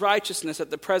show his righteousness at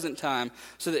the present time,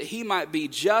 so that he might be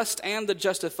just and the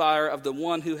justifier of the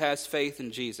one who has faith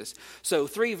in Jesus. So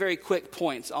 3 very quick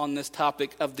points on this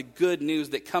topic of the good news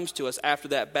that comes to us after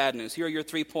that bad news. Here are your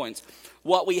 3 points.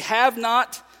 What we have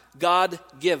not, God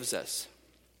gives us.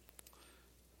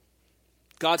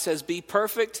 God says, be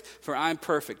perfect, for I'm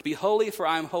perfect. Be holy, for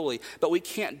I'm holy. But we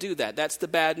can't do that. That's the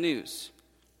bad news.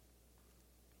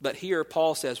 But here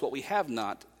Paul says, what we have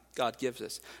not, God gives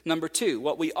us. Number 2,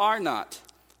 what we are not,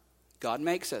 God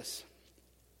makes us.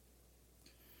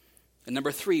 And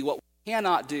number 3, what we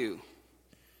cannot do,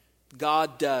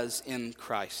 God does in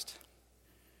Christ.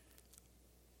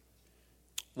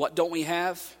 What don't we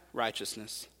have?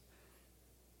 Righteousness.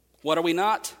 What are we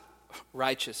not?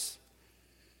 Righteous.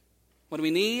 What do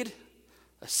we need?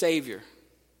 A Savior.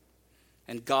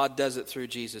 And God does it through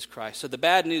Jesus Christ. So the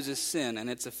bad news is sin and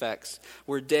its effects.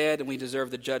 We're dead and we deserve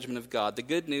the judgment of God. The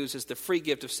good news is the free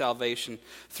gift of salvation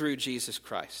through Jesus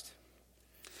Christ.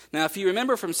 Now, if you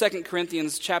remember from 2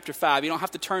 Corinthians chapter 5, you don't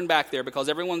have to turn back there because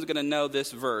everyone's going to know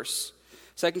this verse.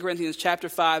 2 Corinthians chapter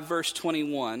 5, verse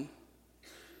 21.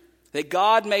 That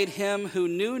God made him who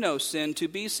knew no sin to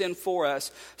be sin for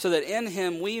us, so that in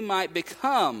him we might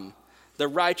become the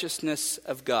righteousness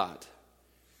of God.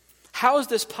 How is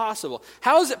this possible?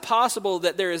 How is it possible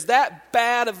that there is that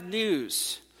bad of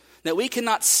news that we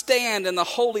cannot stand in the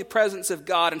holy presence of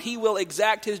God and he will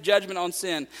exact his judgment on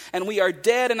sin, and we are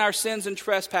dead in our sins and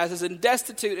trespasses and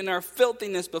destitute in our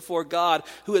filthiness before God,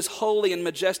 who is holy and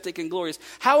majestic and glorious?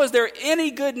 How is there any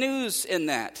good news in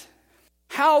that?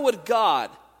 How would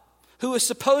God, who is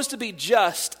supposed to be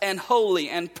just and holy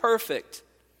and perfect,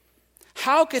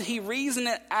 how could he reason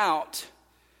it out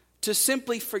to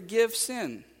simply forgive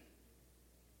sin?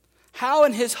 How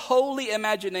in his holy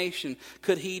imagination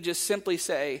could he just simply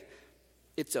say,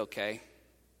 it's okay,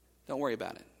 don't worry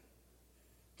about it?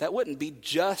 That wouldn't be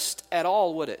just at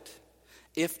all, would it?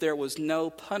 If there was no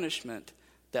punishment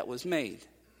that was made.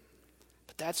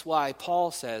 But that's why Paul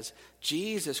says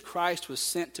Jesus Christ was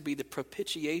sent to be the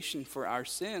propitiation for our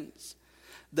sins.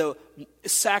 The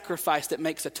sacrifice that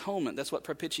makes atonement, that's what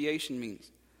propitiation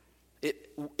means.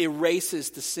 It erases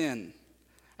the sin.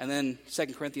 And then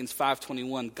 2 Corinthians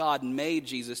 5:21, God made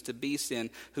Jesus to be sin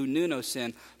who knew no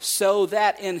sin, so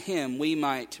that in him we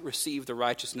might receive the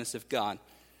righteousness of God.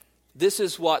 This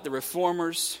is what the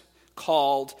Reformers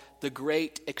called the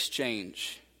great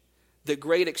exchange. The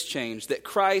great exchange that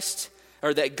Christ,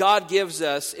 or that God gives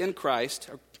us in Christ,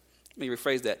 or let me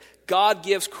rephrase that. God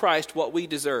gives Christ what we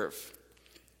deserve.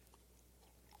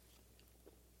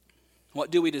 What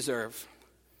do we deserve?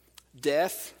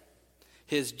 Death,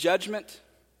 his judgment,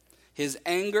 his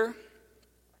anger.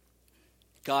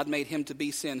 God made him to be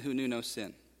sin who knew no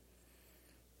sin.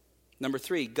 Number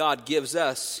 3, God gives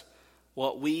us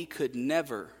what we could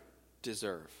never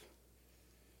deserve.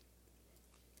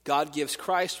 God gives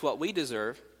Christ what we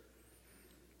deserve,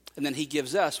 and then he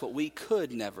gives us what we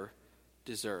could never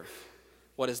deserve.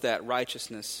 What is that?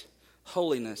 Righteousness,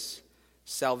 holiness,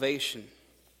 salvation.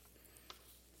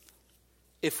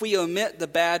 If we omit the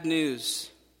bad news,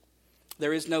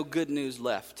 there is no good news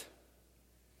left.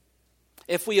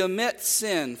 If we omit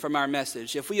sin from our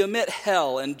message, if we omit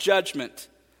hell and judgment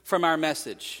from our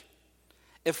message,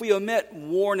 if we omit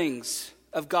warnings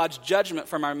of God's judgment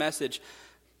from our message,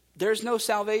 there's no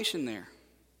salvation there.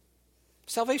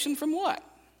 Salvation from what?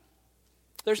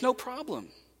 There's no problem.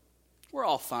 We're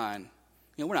all fine.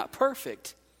 We're not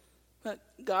perfect, but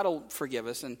God will forgive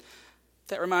us. And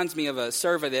that reminds me of a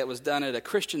survey that was done at a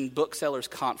Christian booksellers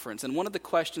conference. And one of the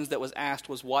questions that was asked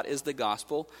was, what is the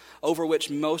gospel? Over which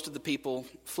most of the people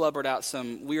flubbered out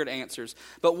some weird answers.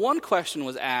 But one question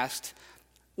was asked,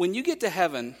 when you get to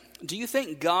heaven, do you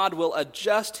think God will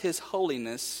adjust his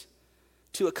holiness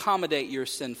to accommodate your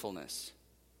sinfulness?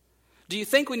 Do you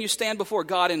think when you stand before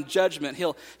God in judgment,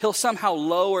 he'll somehow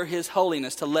lower his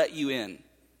holiness to let you in?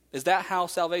 Is that how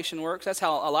salvation works? That's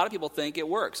how a lot of people think it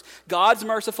works. God's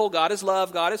merciful, God is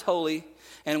love, God is holy.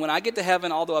 And when I get to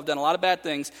heaven, although I've done a lot of bad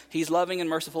things, he's loving and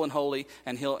merciful and holy,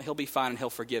 and he'll be fine and he'll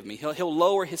forgive me. He'll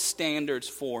lower his standards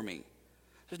for me.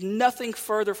 There's nothing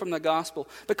further from the gospel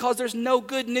because there's no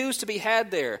good news to be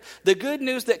had there. The good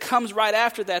news that comes right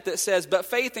after that says, but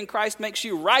faith in Christ makes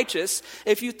you righteous.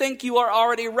 If you think you are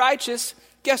already righteous,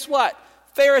 guess what?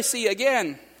 Pharisee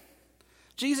again.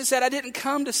 Jesus said, I didn't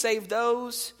come to save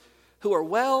those who are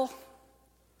well.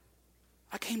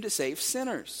 I came to save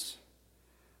sinners.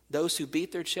 Those who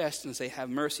beat their chest and say, have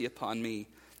mercy upon me,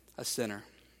 a sinner.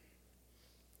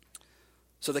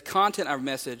 So the content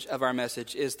of our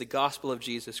message is the gospel of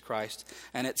Jesus Christ,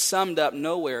 and it's summed up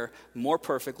nowhere more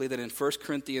perfectly than in 1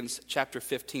 Corinthians chapter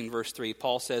 15, verse 3.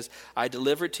 Paul says, I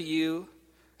delivered to you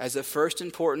as of first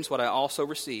importance what I also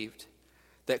received,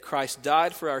 that Christ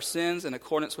died for our sins in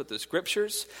accordance with the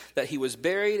Scriptures, that he was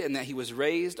buried, and that he was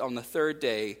raised on the third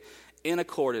day in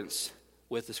accordance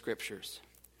with the Scriptures.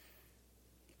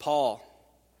 Paul,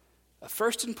 of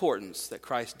first importance, that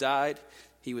Christ died,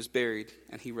 he was buried,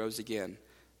 and he rose again.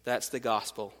 That's the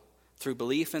gospel. Through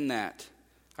belief in that,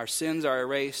 our sins are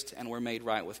erased and we're made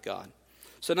right with God.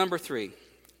 So number 3,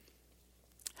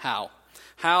 how?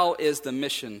 How is the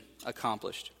mission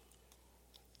accomplished?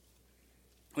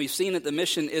 We've seen that the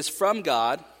mission is from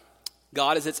God.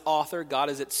 God is its author.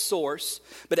 God is its source.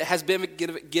 But it has been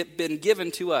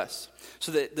given to us.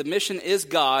 So that the mission is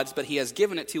God's, but he has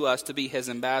given it to us to be his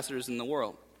ambassadors in the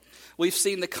world. We've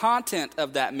seen the content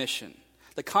of that mission.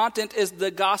 The content is the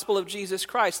gospel of Jesus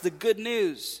Christ, the good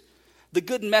news, the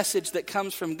good message that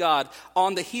comes from God.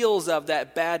 On the heels of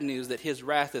that bad news that his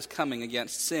wrath is coming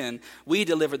against sin, we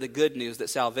deliver the good news that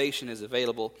salvation is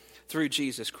available through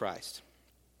Jesus Christ.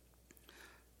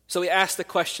 So we ask the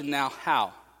question now,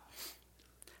 how?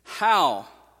 How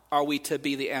are we to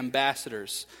be the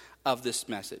ambassadors of this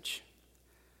message?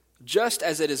 Just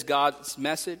as it is God's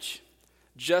message,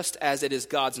 just as it is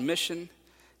God's mission,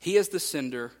 he is the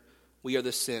sender, we are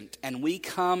the sent. And we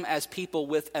come as people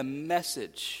with a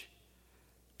message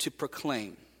to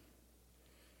proclaim.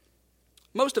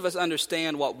 Most of us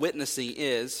understand what witnessing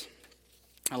is.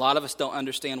 A lot of us don't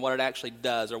understand what it actually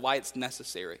does or why it's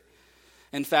necessary.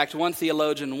 In fact, one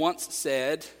theologian once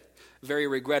said, very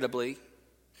regrettably,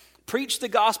 preach the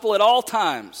gospel at all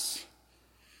times,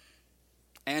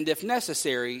 and if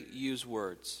necessary, use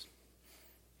words.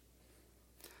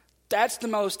 That's the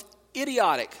most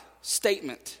idiotic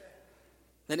statement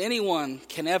that anyone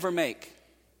can ever make.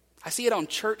 I see it on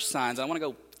church signs. I want to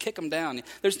go kick them down.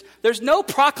 There's no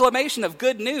proclamation of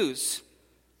good news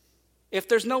if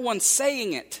there's no one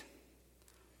saying it.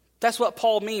 That's what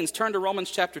Paul means. Turn to Romans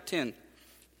chapter 10.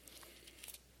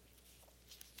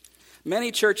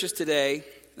 Many churches today,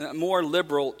 more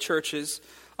liberal churches,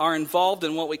 are involved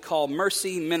in what we call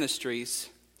mercy ministries,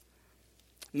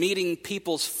 meeting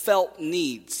people's felt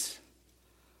needs,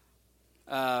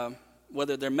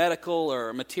 whether they're medical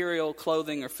or material,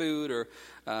 clothing or food, or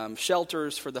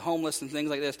shelters for the homeless and things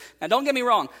like this. Now, don't get me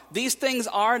wrong. These things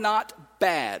are not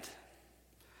bad.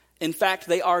 In fact,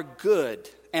 they are good,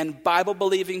 and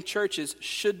Bible-believing churches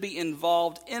should be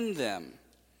involved in them.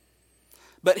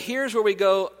 But here's where we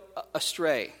go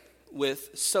astray with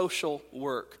social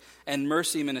work and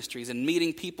mercy ministries and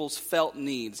meeting people's felt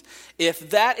needs.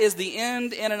 If that is the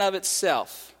end in and of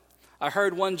itself, I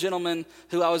heard one gentleman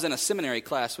who I was in a seminary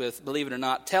class with, believe it or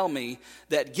not, tell me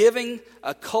that giving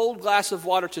a cold glass of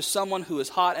water to someone who is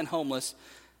hot and homeless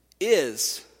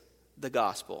is the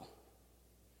gospel.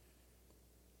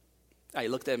 I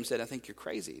looked at him and said, I think you're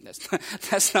crazy.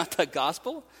 That's not the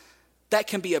gospel. That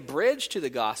can be a bridge to the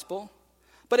gospel.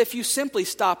 But if you simply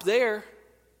stop there,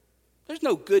 there's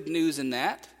no good news in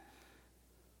that.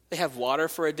 They have water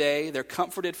for a day. They're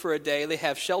comforted for a day. They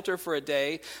have shelter for a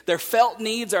day. Their felt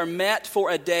needs are met for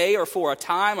a day or for a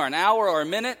time or an hour or a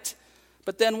minute.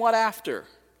 But then what after?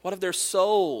 What of their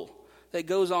soul that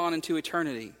goes on into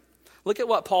eternity? Look at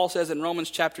what Paul says in Romans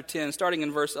chapter 10, starting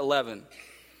in verse 11.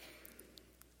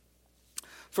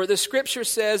 For the scripture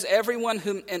says, everyone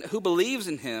who believes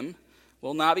in him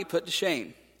will not be put to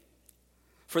shame.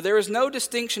 For there is no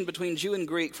distinction between Jew and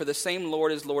Greek, for the same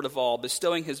Lord is Lord of all,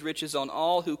 bestowing his riches on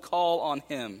all who call on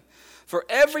him. For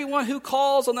everyone who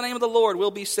calls on the name of the Lord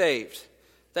will be saved.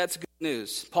 That's good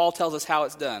news. Paul tells us how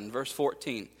it's done, verse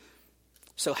 14.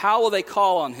 So how will they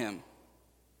call on him?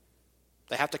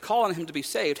 They have to call on him to be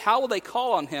saved. How will they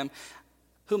call on him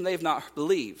whom they have not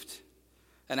believed?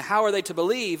 And how are they to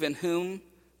believe in whom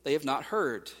they have not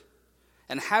heard?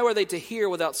 And how are they to hear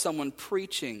without someone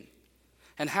preaching?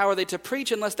 And how are they to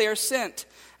preach unless they are sent?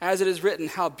 As it is written,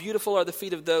 how beautiful are the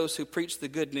feet of those who preach the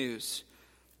good news.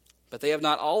 But they have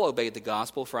not all obeyed the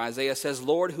gospel, for Isaiah says,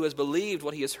 Lord, who has believed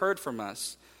what he has heard from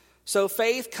us? So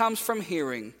faith comes from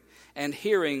hearing, and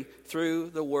hearing through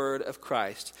the word of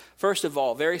Christ. First of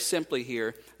all, very simply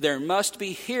here, there must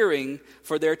be hearing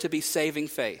for there to be saving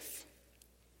faith.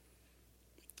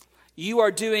 You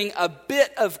are doing a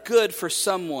bit of good for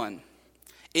someone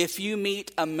if you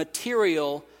meet a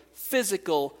material,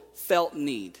 physical, felt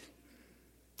need.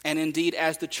 And indeed,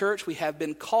 as the church, we have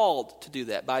been called to do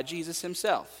that by Jesus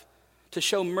himself, to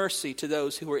show mercy to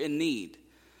those who are in need.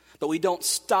 But we don't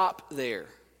stop there.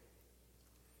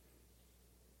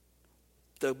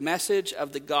 The message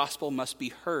of the gospel must be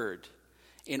heard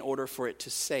in order for it to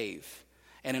save.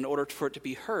 And in order for it to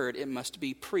be heard, it must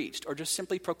be preached or just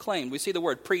simply proclaimed. We see the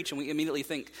word preach and we immediately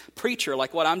think preacher,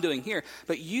 like what I'm doing here.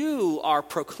 But you are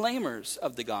proclaimers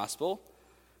of the gospel,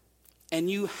 and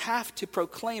you have to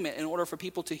proclaim it in order for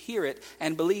people to hear it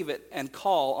and believe it and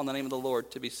call on the name of the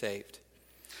Lord to be saved.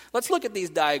 Let's look at these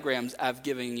diagrams I've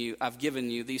given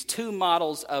you, these two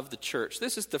models of the church.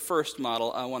 This is the first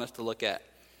model I want us to look at.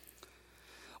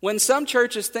 When some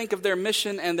churches think of their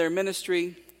mission and their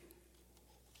ministry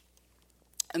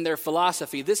and their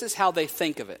philosophy, this is how they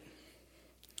think of it.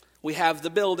 We have the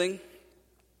building,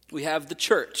 we have the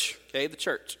church, okay, the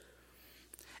church.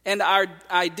 And our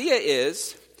idea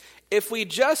is, if we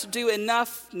just do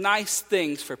enough nice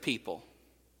things for people,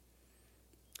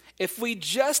 if we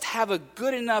just have a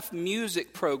good enough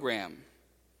music program,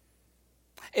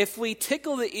 if we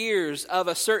tickle the ears of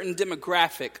a certain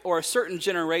demographic or a certain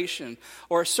generation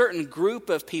or a certain group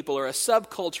of people or a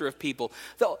subculture of people,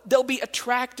 they'll be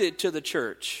attracted to the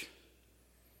church.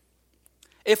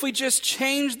 If we just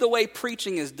change the way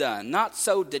preaching is done, not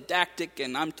so didactic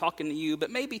and I'm talking to you,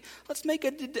 but maybe let's make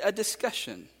a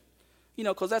discussion. You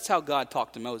know, because that's how God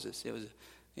talked to Moses. It was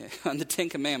on the Ten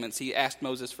Commandments, he asked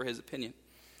Moses for his opinion.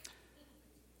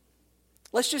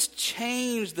 Let's just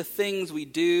change the things we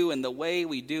do and the way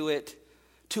we do it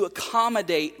to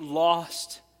accommodate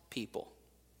lost people.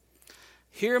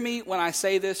 Hear me when I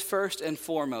say this first and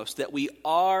foremost, that we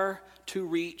are to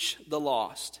reach the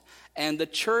lost. And the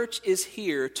church is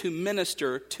here to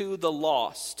minister to the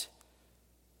lost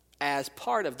as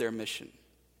part of their mission.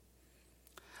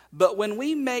 But when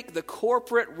we make the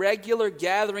corporate, regular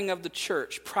gathering of the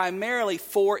church primarily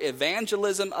for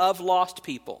evangelism of lost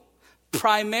people,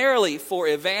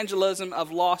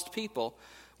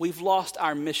 we've lost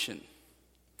our mission.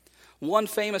 One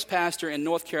famous pastor in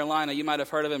North Carolina, you might have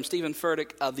heard of him, Stephen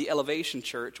Furtick of the Elevation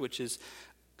Church, which is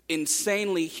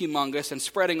insanely humongous and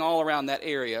spreading all around that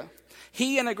area.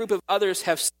 He and a group of others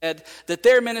have said that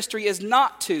their ministry is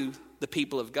not to the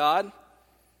people of God.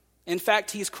 In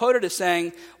fact, he's quoted as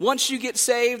saying, once you get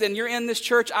saved and you're in this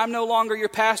church, I'm no longer your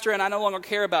pastor and I no longer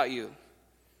care about you.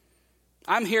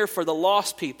 I'm here for the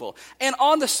lost people. And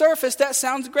on the surface, that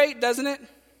sounds great, doesn't it?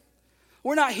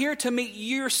 We're not here to meet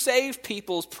your saved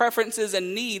people's preferences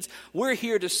and needs. We're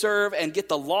here to serve and get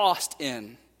the lost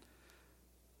in.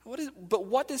 But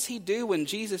what does he do when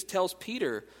Jesus tells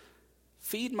Peter,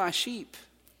 feed my sheep,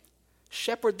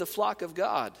 shepherd the flock of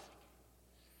God?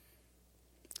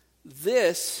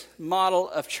 This model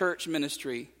of church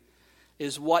ministry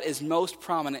is what is most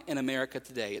prominent in America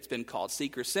today. It's been called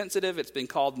seeker-sensitive. It's been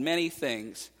called many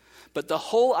things. But the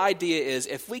whole idea is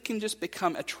if we can just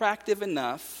become attractive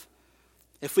enough,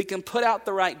 if we can put out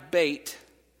the right bait,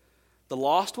 the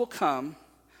lost will come,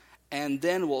 and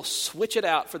then we'll switch it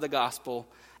out for the gospel,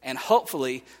 and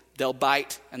hopefully they'll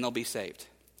bite and they'll be saved.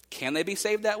 Can they be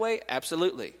saved that way?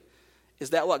 Absolutely.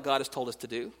 Is that what God has told us to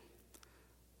do?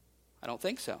 I don't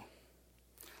think so.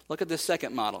 Look at this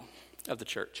second model of the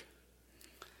church.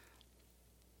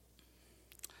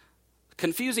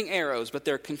 Confusing arrows, but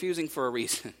they're confusing for a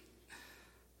reason.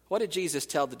 What did Jesus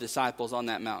tell the disciples on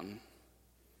that mountain?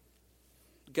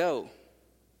 Go.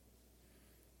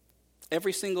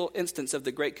 Every single instance of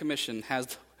the Great Commission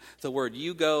has the word,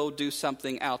 you go do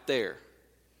something out there.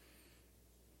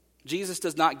 Jesus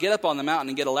does not get up on the mountain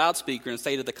and get a loudspeaker and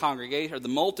say to the congregation or the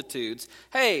multitudes,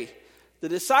 hey, the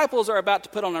disciples are about to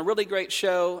put on a really great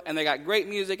show, and they got great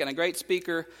music and a great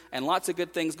speaker and lots of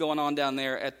good things going on down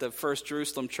there at the First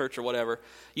Jerusalem Church or whatever.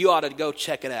 You ought to go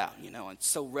check it out. It's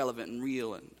so relevant and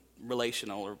real and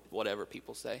relational or whatever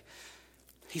people say.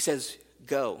 He says,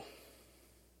 go.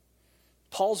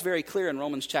 Paul's very clear in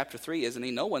Romans chapter 3, isn't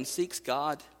he? No one seeks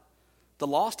God. The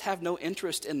lost have no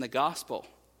interest in the gospel.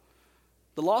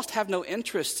 The lost have no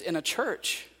interest in a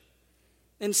church,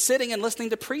 in sitting and listening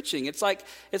to preaching. It's like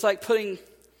putting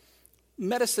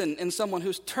medicine in someone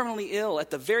who's terminally ill at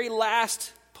the very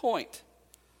last point.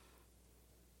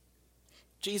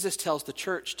 Jesus tells the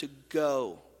church to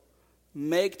go,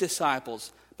 make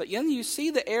disciples. But then you see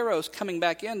the arrows coming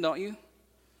back in, don't you?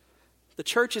 The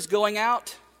church is going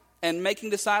out and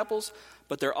making disciples,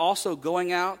 but they're also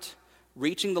going out,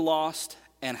 reaching the lost.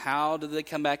 And how do they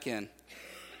come back in?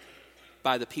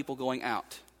 By the people going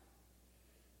out.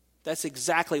 That's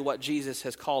exactly what Jesus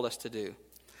has called us to do.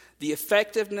 The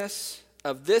effectiveness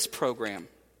of this program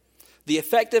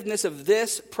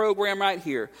right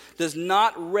here does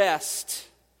not rest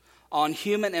on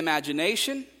human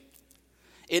imagination.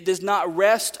 It does not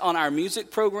rest on our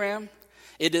music program.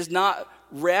 It does not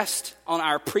rest on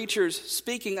our preacher's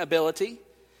speaking ability.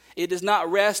 It does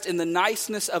not rest in the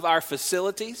niceness of our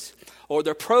facilities or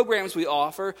the programs we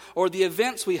offer or the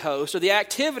events we host or the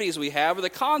activities we have or the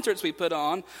concerts we put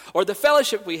on or the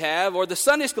fellowship we have or the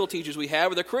Sunday school teachers we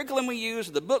have or the curriculum we use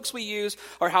or the books we use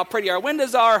or how pretty our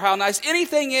windows are or how nice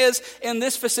anything is in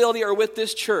this facility or with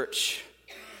this church.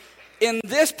 In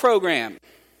this program,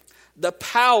 the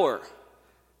power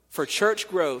for church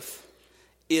growth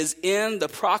is in the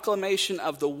proclamation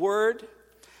of the word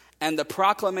and the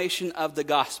proclamation of the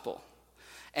gospel.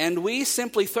 And we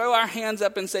simply throw our hands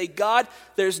up and say, God,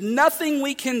 there's nothing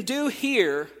we can do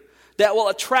here that will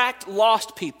attract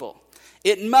lost people.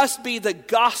 It must be the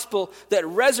gospel that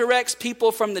resurrects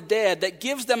people from the dead, that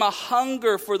gives them a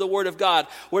hunger for the word of God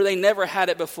where they never had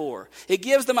it before. It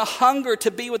gives them a hunger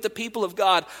to be with the people of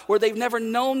God where they've never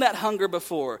known that hunger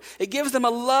before. It gives them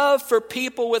a love for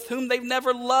people with whom they've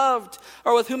never loved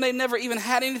or with whom they've never even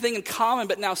had anything in common,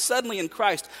 but now suddenly in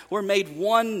Christ we're made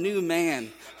one new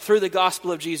man through the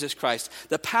gospel of Jesus Christ.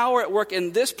 The power at work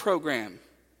in this program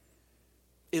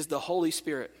is the Holy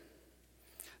Spirit.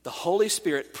 The Holy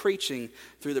Spirit preaching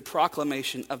through the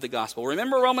proclamation of the gospel.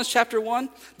 Remember Romans chapter 1?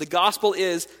 The gospel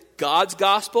is God's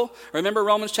gospel. Remember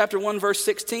Romans chapter 1 verse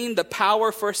 16? The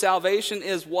power for salvation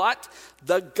is what?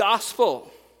 The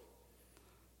gospel.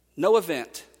 No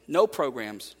event, no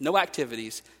programs, no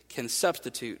activities can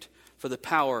substitute for the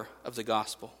power of the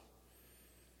gospel.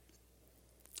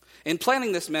 In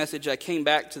planning this message, I came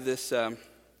back to this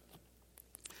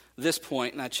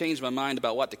point, and I changed my mind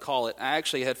about what to call it. I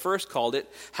actually had first called it,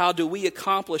 How Do We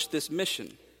Accomplish This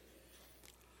Mission?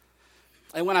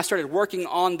 And when I started working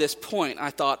on this point,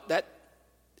 I thought, that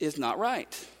is not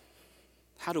right.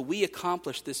 How do we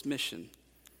accomplish this mission?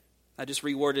 I just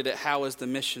reworded it, how is the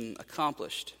mission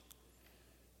accomplished?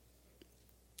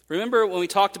 Remember when we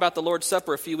talked about the Lord's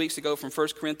Supper a few weeks ago from 1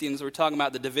 Corinthians, we were talking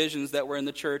about the divisions that were in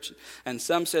the church, and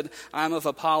some said, I'm of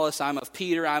Apollos, I'm of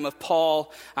Peter, I'm of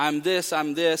Paul, I'm this, I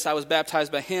was baptized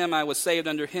by him, I was saved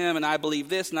under him, and I believe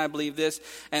this, and I believe this.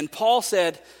 And Paul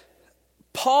said,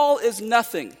 Paul is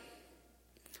nothing.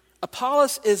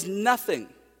 Apollos is nothing.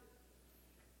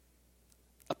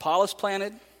 Apollos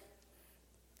planted,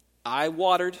 I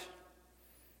watered,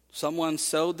 someone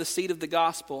sowed the seed of the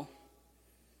gospel.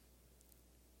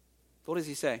 What does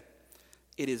he say?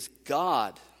 It is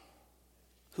God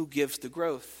who gives the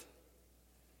growth.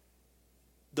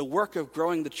 The work of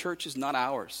growing the church is not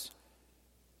ours.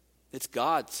 It's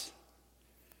God's.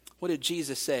 What did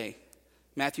Jesus say?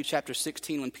 Matthew chapter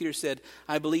 16, when Peter said,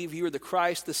 I believe you are the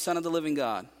Christ, the Son of the living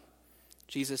God.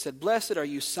 Jesus said, Blessed are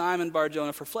you, Simon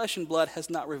Bar-Jonah, for flesh and blood has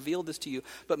not revealed this to you,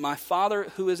 but my Father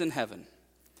who is in heaven.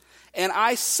 And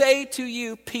I say to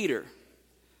you, Peter,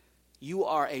 you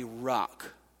are a rock.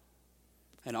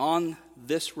 And on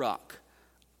this rock,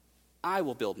 I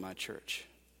will build my church.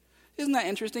 Isn't that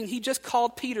interesting? He just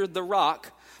called Peter the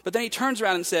rock, but then he turns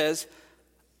around and says,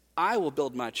 I will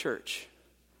build my church.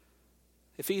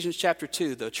 Ephesians chapter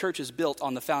 2, the church is built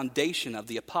on the foundation of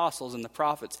the apostles and the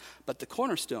prophets, but the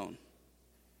cornerstone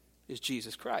is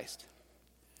Jesus Christ.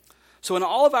 So in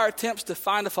all of our attempts to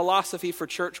find a philosophy for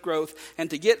church growth and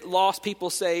to get lost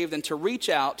people saved and to reach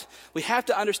out, we have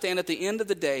to understand at the end of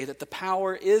the day that the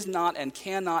power is not and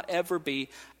cannot ever be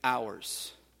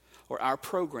ours or our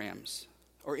programs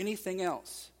or anything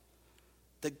else.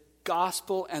 The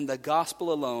gospel and the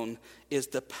gospel alone is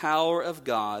the power of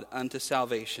God unto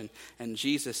salvation. And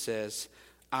Jesus says,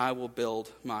 I will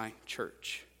build my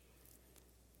church.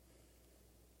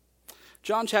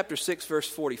 John chapter 6, verse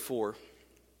 44.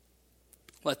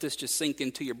 Let this just sink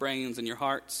into your brains and your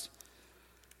hearts.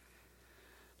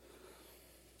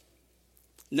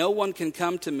 No one can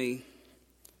come to me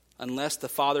unless the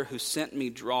Father who sent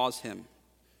me draws him,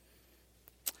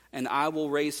 and I will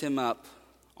raise him up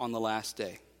on the last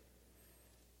day.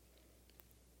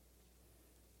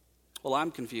 Well, I'm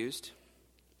confused.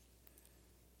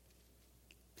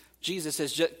 Jesus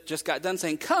has just got done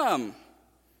saying, come,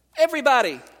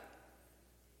 everybody,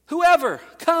 whoever,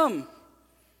 come.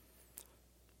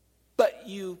 But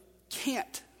you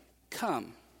can't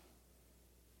come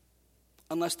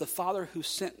unless the Father who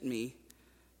sent me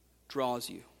draws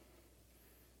you.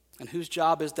 And whose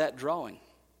job is that drawing?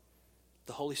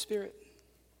 The Holy Spirit.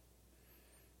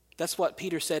 That's what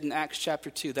Peter said in Acts chapter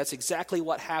 2. That's exactly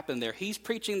what happened there. He's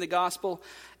preaching the gospel,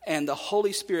 and the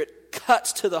Holy Spirit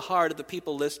cuts to the heart of the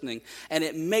people listening, and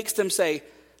it makes them say,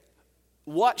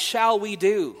 what shall we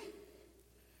do?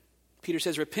 Peter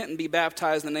says, repent and be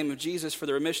baptized in the name of Jesus for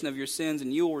the remission of your sins,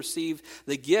 and you will receive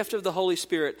the gift of the Holy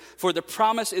Spirit. For the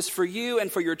promise is for you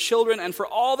and for your children and for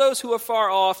all those who are far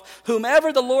off,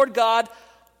 whomever the Lord God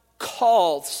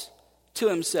calls to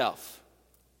himself.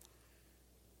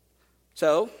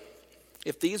 So,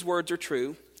 if these words are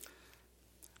true,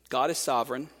 God is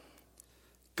sovereign,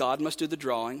 God must do the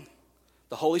drawing,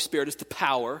 the Holy Spirit is the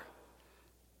power,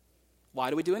 why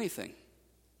do we do anything?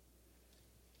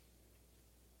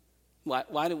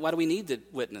 Why do we need to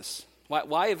witness?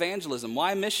 Why evangelism?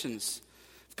 Why missions?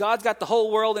 If God's got the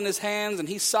whole world in his hands and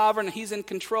he's sovereign and he's in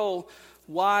control,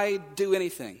 why do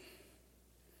anything?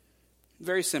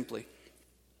 Very simply,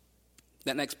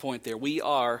 that next point there, we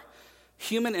are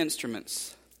human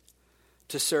instruments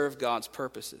to serve God's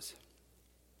purposes.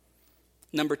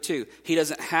 Number 2, he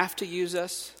doesn't have to use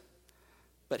us,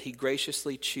 but he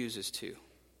graciously chooses to.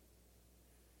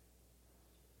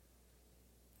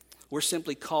 We're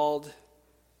simply called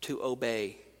to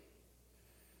obey.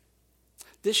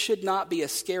 This should not be a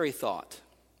scary thought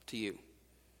to you.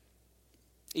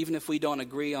 Even if we don't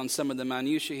agree on some of the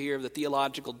minutiae here of the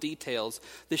theological details,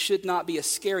 this should not be a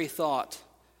scary thought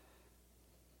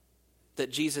that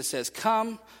Jesus says,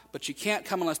 come, but you can't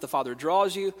come unless the Father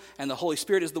draws you, and the Holy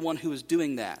Spirit is the one who is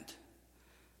doing that.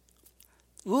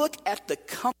 Look at the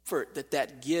comfort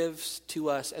that gives to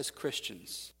us as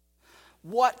Christians.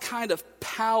 What kind of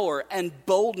power and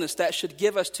boldness that should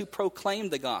give us to proclaim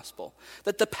the gospel.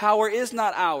 That the power is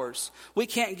not ours. We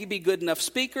can't be good enough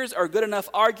speakers or good enough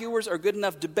arguers or good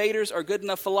enough debaters or good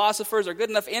enough philosophers or good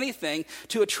enough anything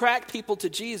to attract people to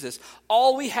Jesus.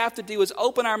 All we have to do is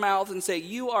open our mouths and say,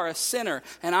 you are a sinner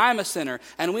and I'm a sinner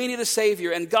and we need a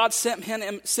Savior. And God sent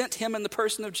him in the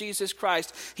person of Jesus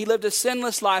Christ. He lived a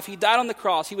sinless life. He died on the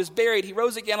cross. He was buried. He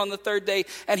rose again on the third day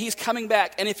and he's coming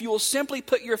back. And if you will simply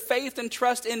put your faith and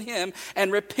trust in him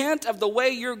and repent of the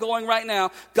way you're going right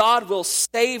now, God will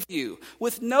save you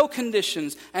with no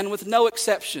conditions and with no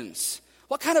exceptions.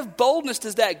 What kind of boldness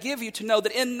does that give you to know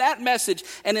that in that message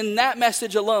and in that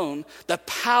message alone, the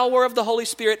power of the Holy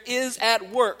Spirit is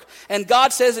at work? And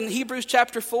God says in Hebrews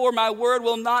chapter 4, my word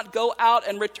will not go out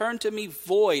and return to me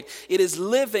void. It is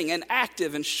living and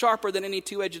active and sharper than any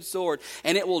two-edged sword,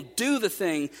 and it will do the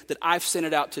thing that I've sent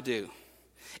it out to do.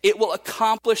 It will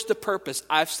accomplish the purpose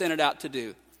I've sent it out to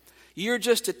do. You're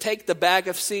just to take the bag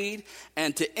of seed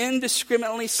and to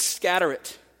indiscriminately scatter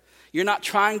it. You're not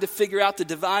trying to figure out the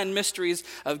divine mysteries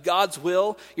of God's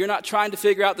will. You're not trying to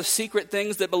figure out the secret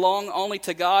things that belong only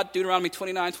to God, Deuteronomy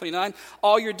 29:29.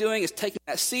 All you're doing is taking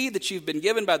that seed that you've been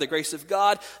given by the grace of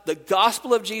God, the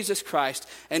gospel of Jesus Christ,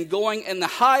 and going in the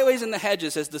highways and the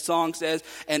hedges, as the song says,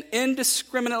 and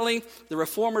indiscriminately, the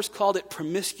reformers called it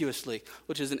promiscuously,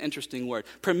 which is an interesting word,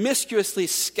 promiscuously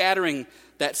scattering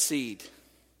that seed.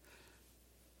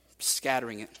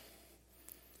 Scattering it.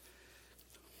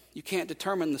 You can't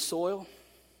determine the soil.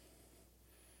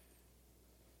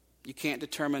 You can't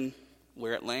determine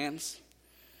where it lands.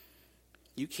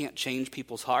 You can't change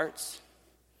people's hearts.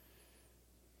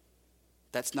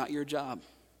 That's not your job.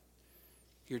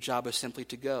 Your job is simply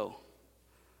to go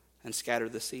and scatter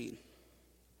the seed.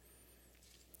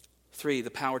 3,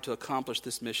 the power to accomplish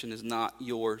this mission is not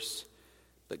yours,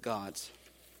 but God's.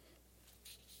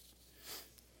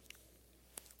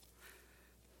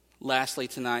 Lastly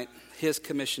tonight, his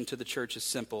commission to the church is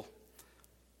simple.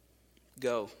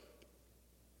 Go.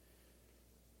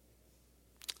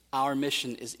 Our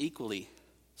mission is equally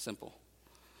simple.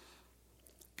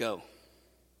 Go.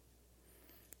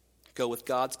 Go with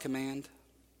God's command.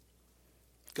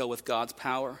 Go with God's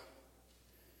power.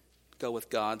 Go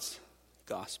with God's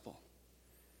gospel.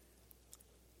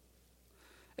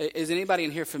 Is anybody in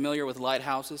here familiar with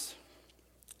lighthouses?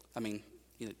 I mean,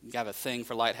 you have a thing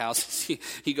for lighthouses.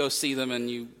 You go see them and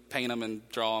you paint them and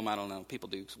draw them. I don't know. People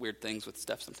do weird things with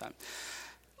stuff sometimes.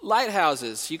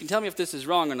 Lighthouses, you can tell me if this is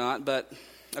wrong or not, but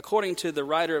according to the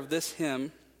writer of this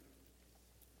hymn,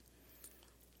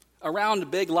 around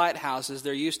big lighthouses,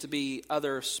 there used to be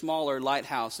other smaller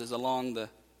lighthouses along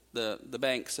the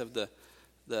banks of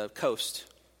the coast.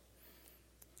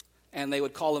 And they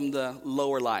would call them the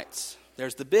lower lights.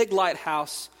 There's the big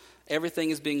lighthouse everything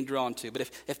is being drawn to. But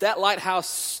if that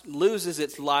lighthouse loses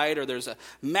its light, or there's a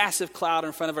massive cloud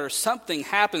in front of it, or something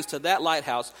happens to that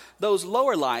lighthouse, those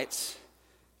lower lights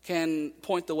can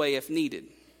point the way if needed.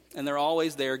 And they're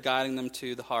always there guiding them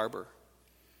to the harbor.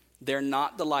 They're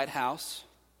not the lighthouse.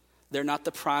 They're not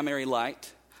the primary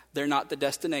light. They're not the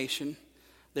destination.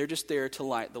 They're just there to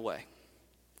light the way.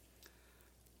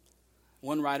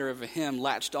 One writer of a hymn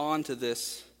latched on to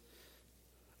this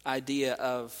idea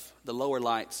of the lower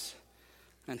lights,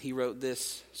 and he wrote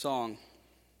this song.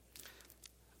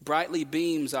 Brightly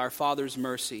beams our Father's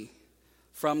mercy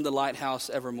from the lighthouse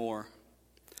evermore.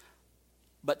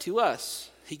 But to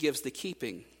us he gives the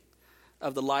keeping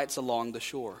of the lights along the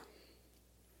shore.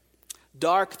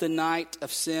 Dark the night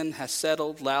of sin has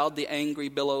settled, loud the angry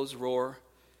billows roar.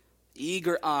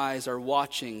 Eager eyes are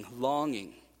watching,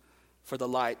 longing for the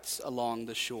lights along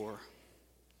the shore.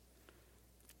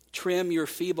 Trim your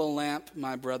feeble lamp,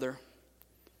 my brother.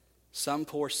 Some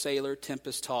poor sailor,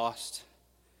 tempest-tossed,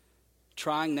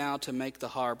 trying now to make the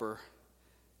harbor,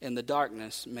 in the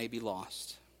darkness may be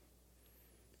lost.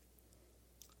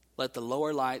 Let the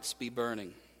lower lights be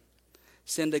burning.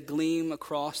 Send a gleam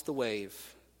across the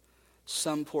wave.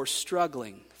 Some poor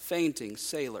struggling, fainting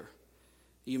sailor,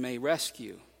 you may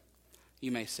rescue,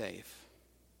 you may save.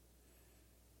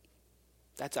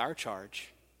 That's our charge.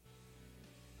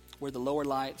 We're the lower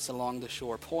lights along the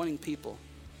shore, pointing people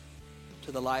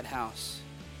to the lighthouse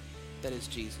that is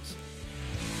Jesus.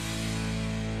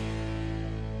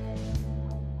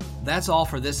 That's all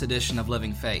for this edition of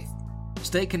Living Faith.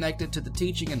 Stay connected to the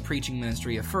teaching and preaching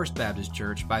ministry of First Baptist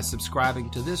Church by subscribing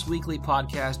to this weekly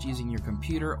podcast using your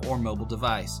computer or mobile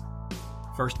device.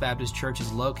 First Baptist Church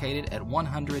is located at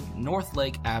 100 North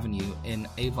Lake Avenue in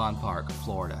Avon Park,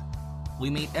 Florida. We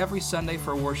meet every Sunday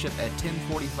for worship at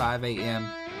 10:45 a.m.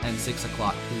 and 6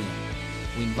 o'clock p.m.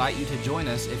 We invite you to join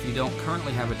us if you don't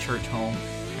currently have a church home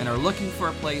and are looking for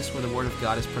a place where the Word of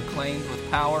God is proclaimed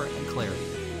with power and clarity.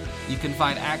 You can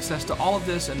find access to all of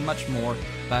this and much more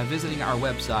by visiting our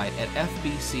website at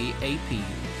fbcap.net.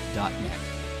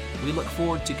 We look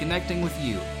forward to connecting with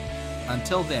you.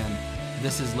 Until then,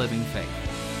 this is Living Faith.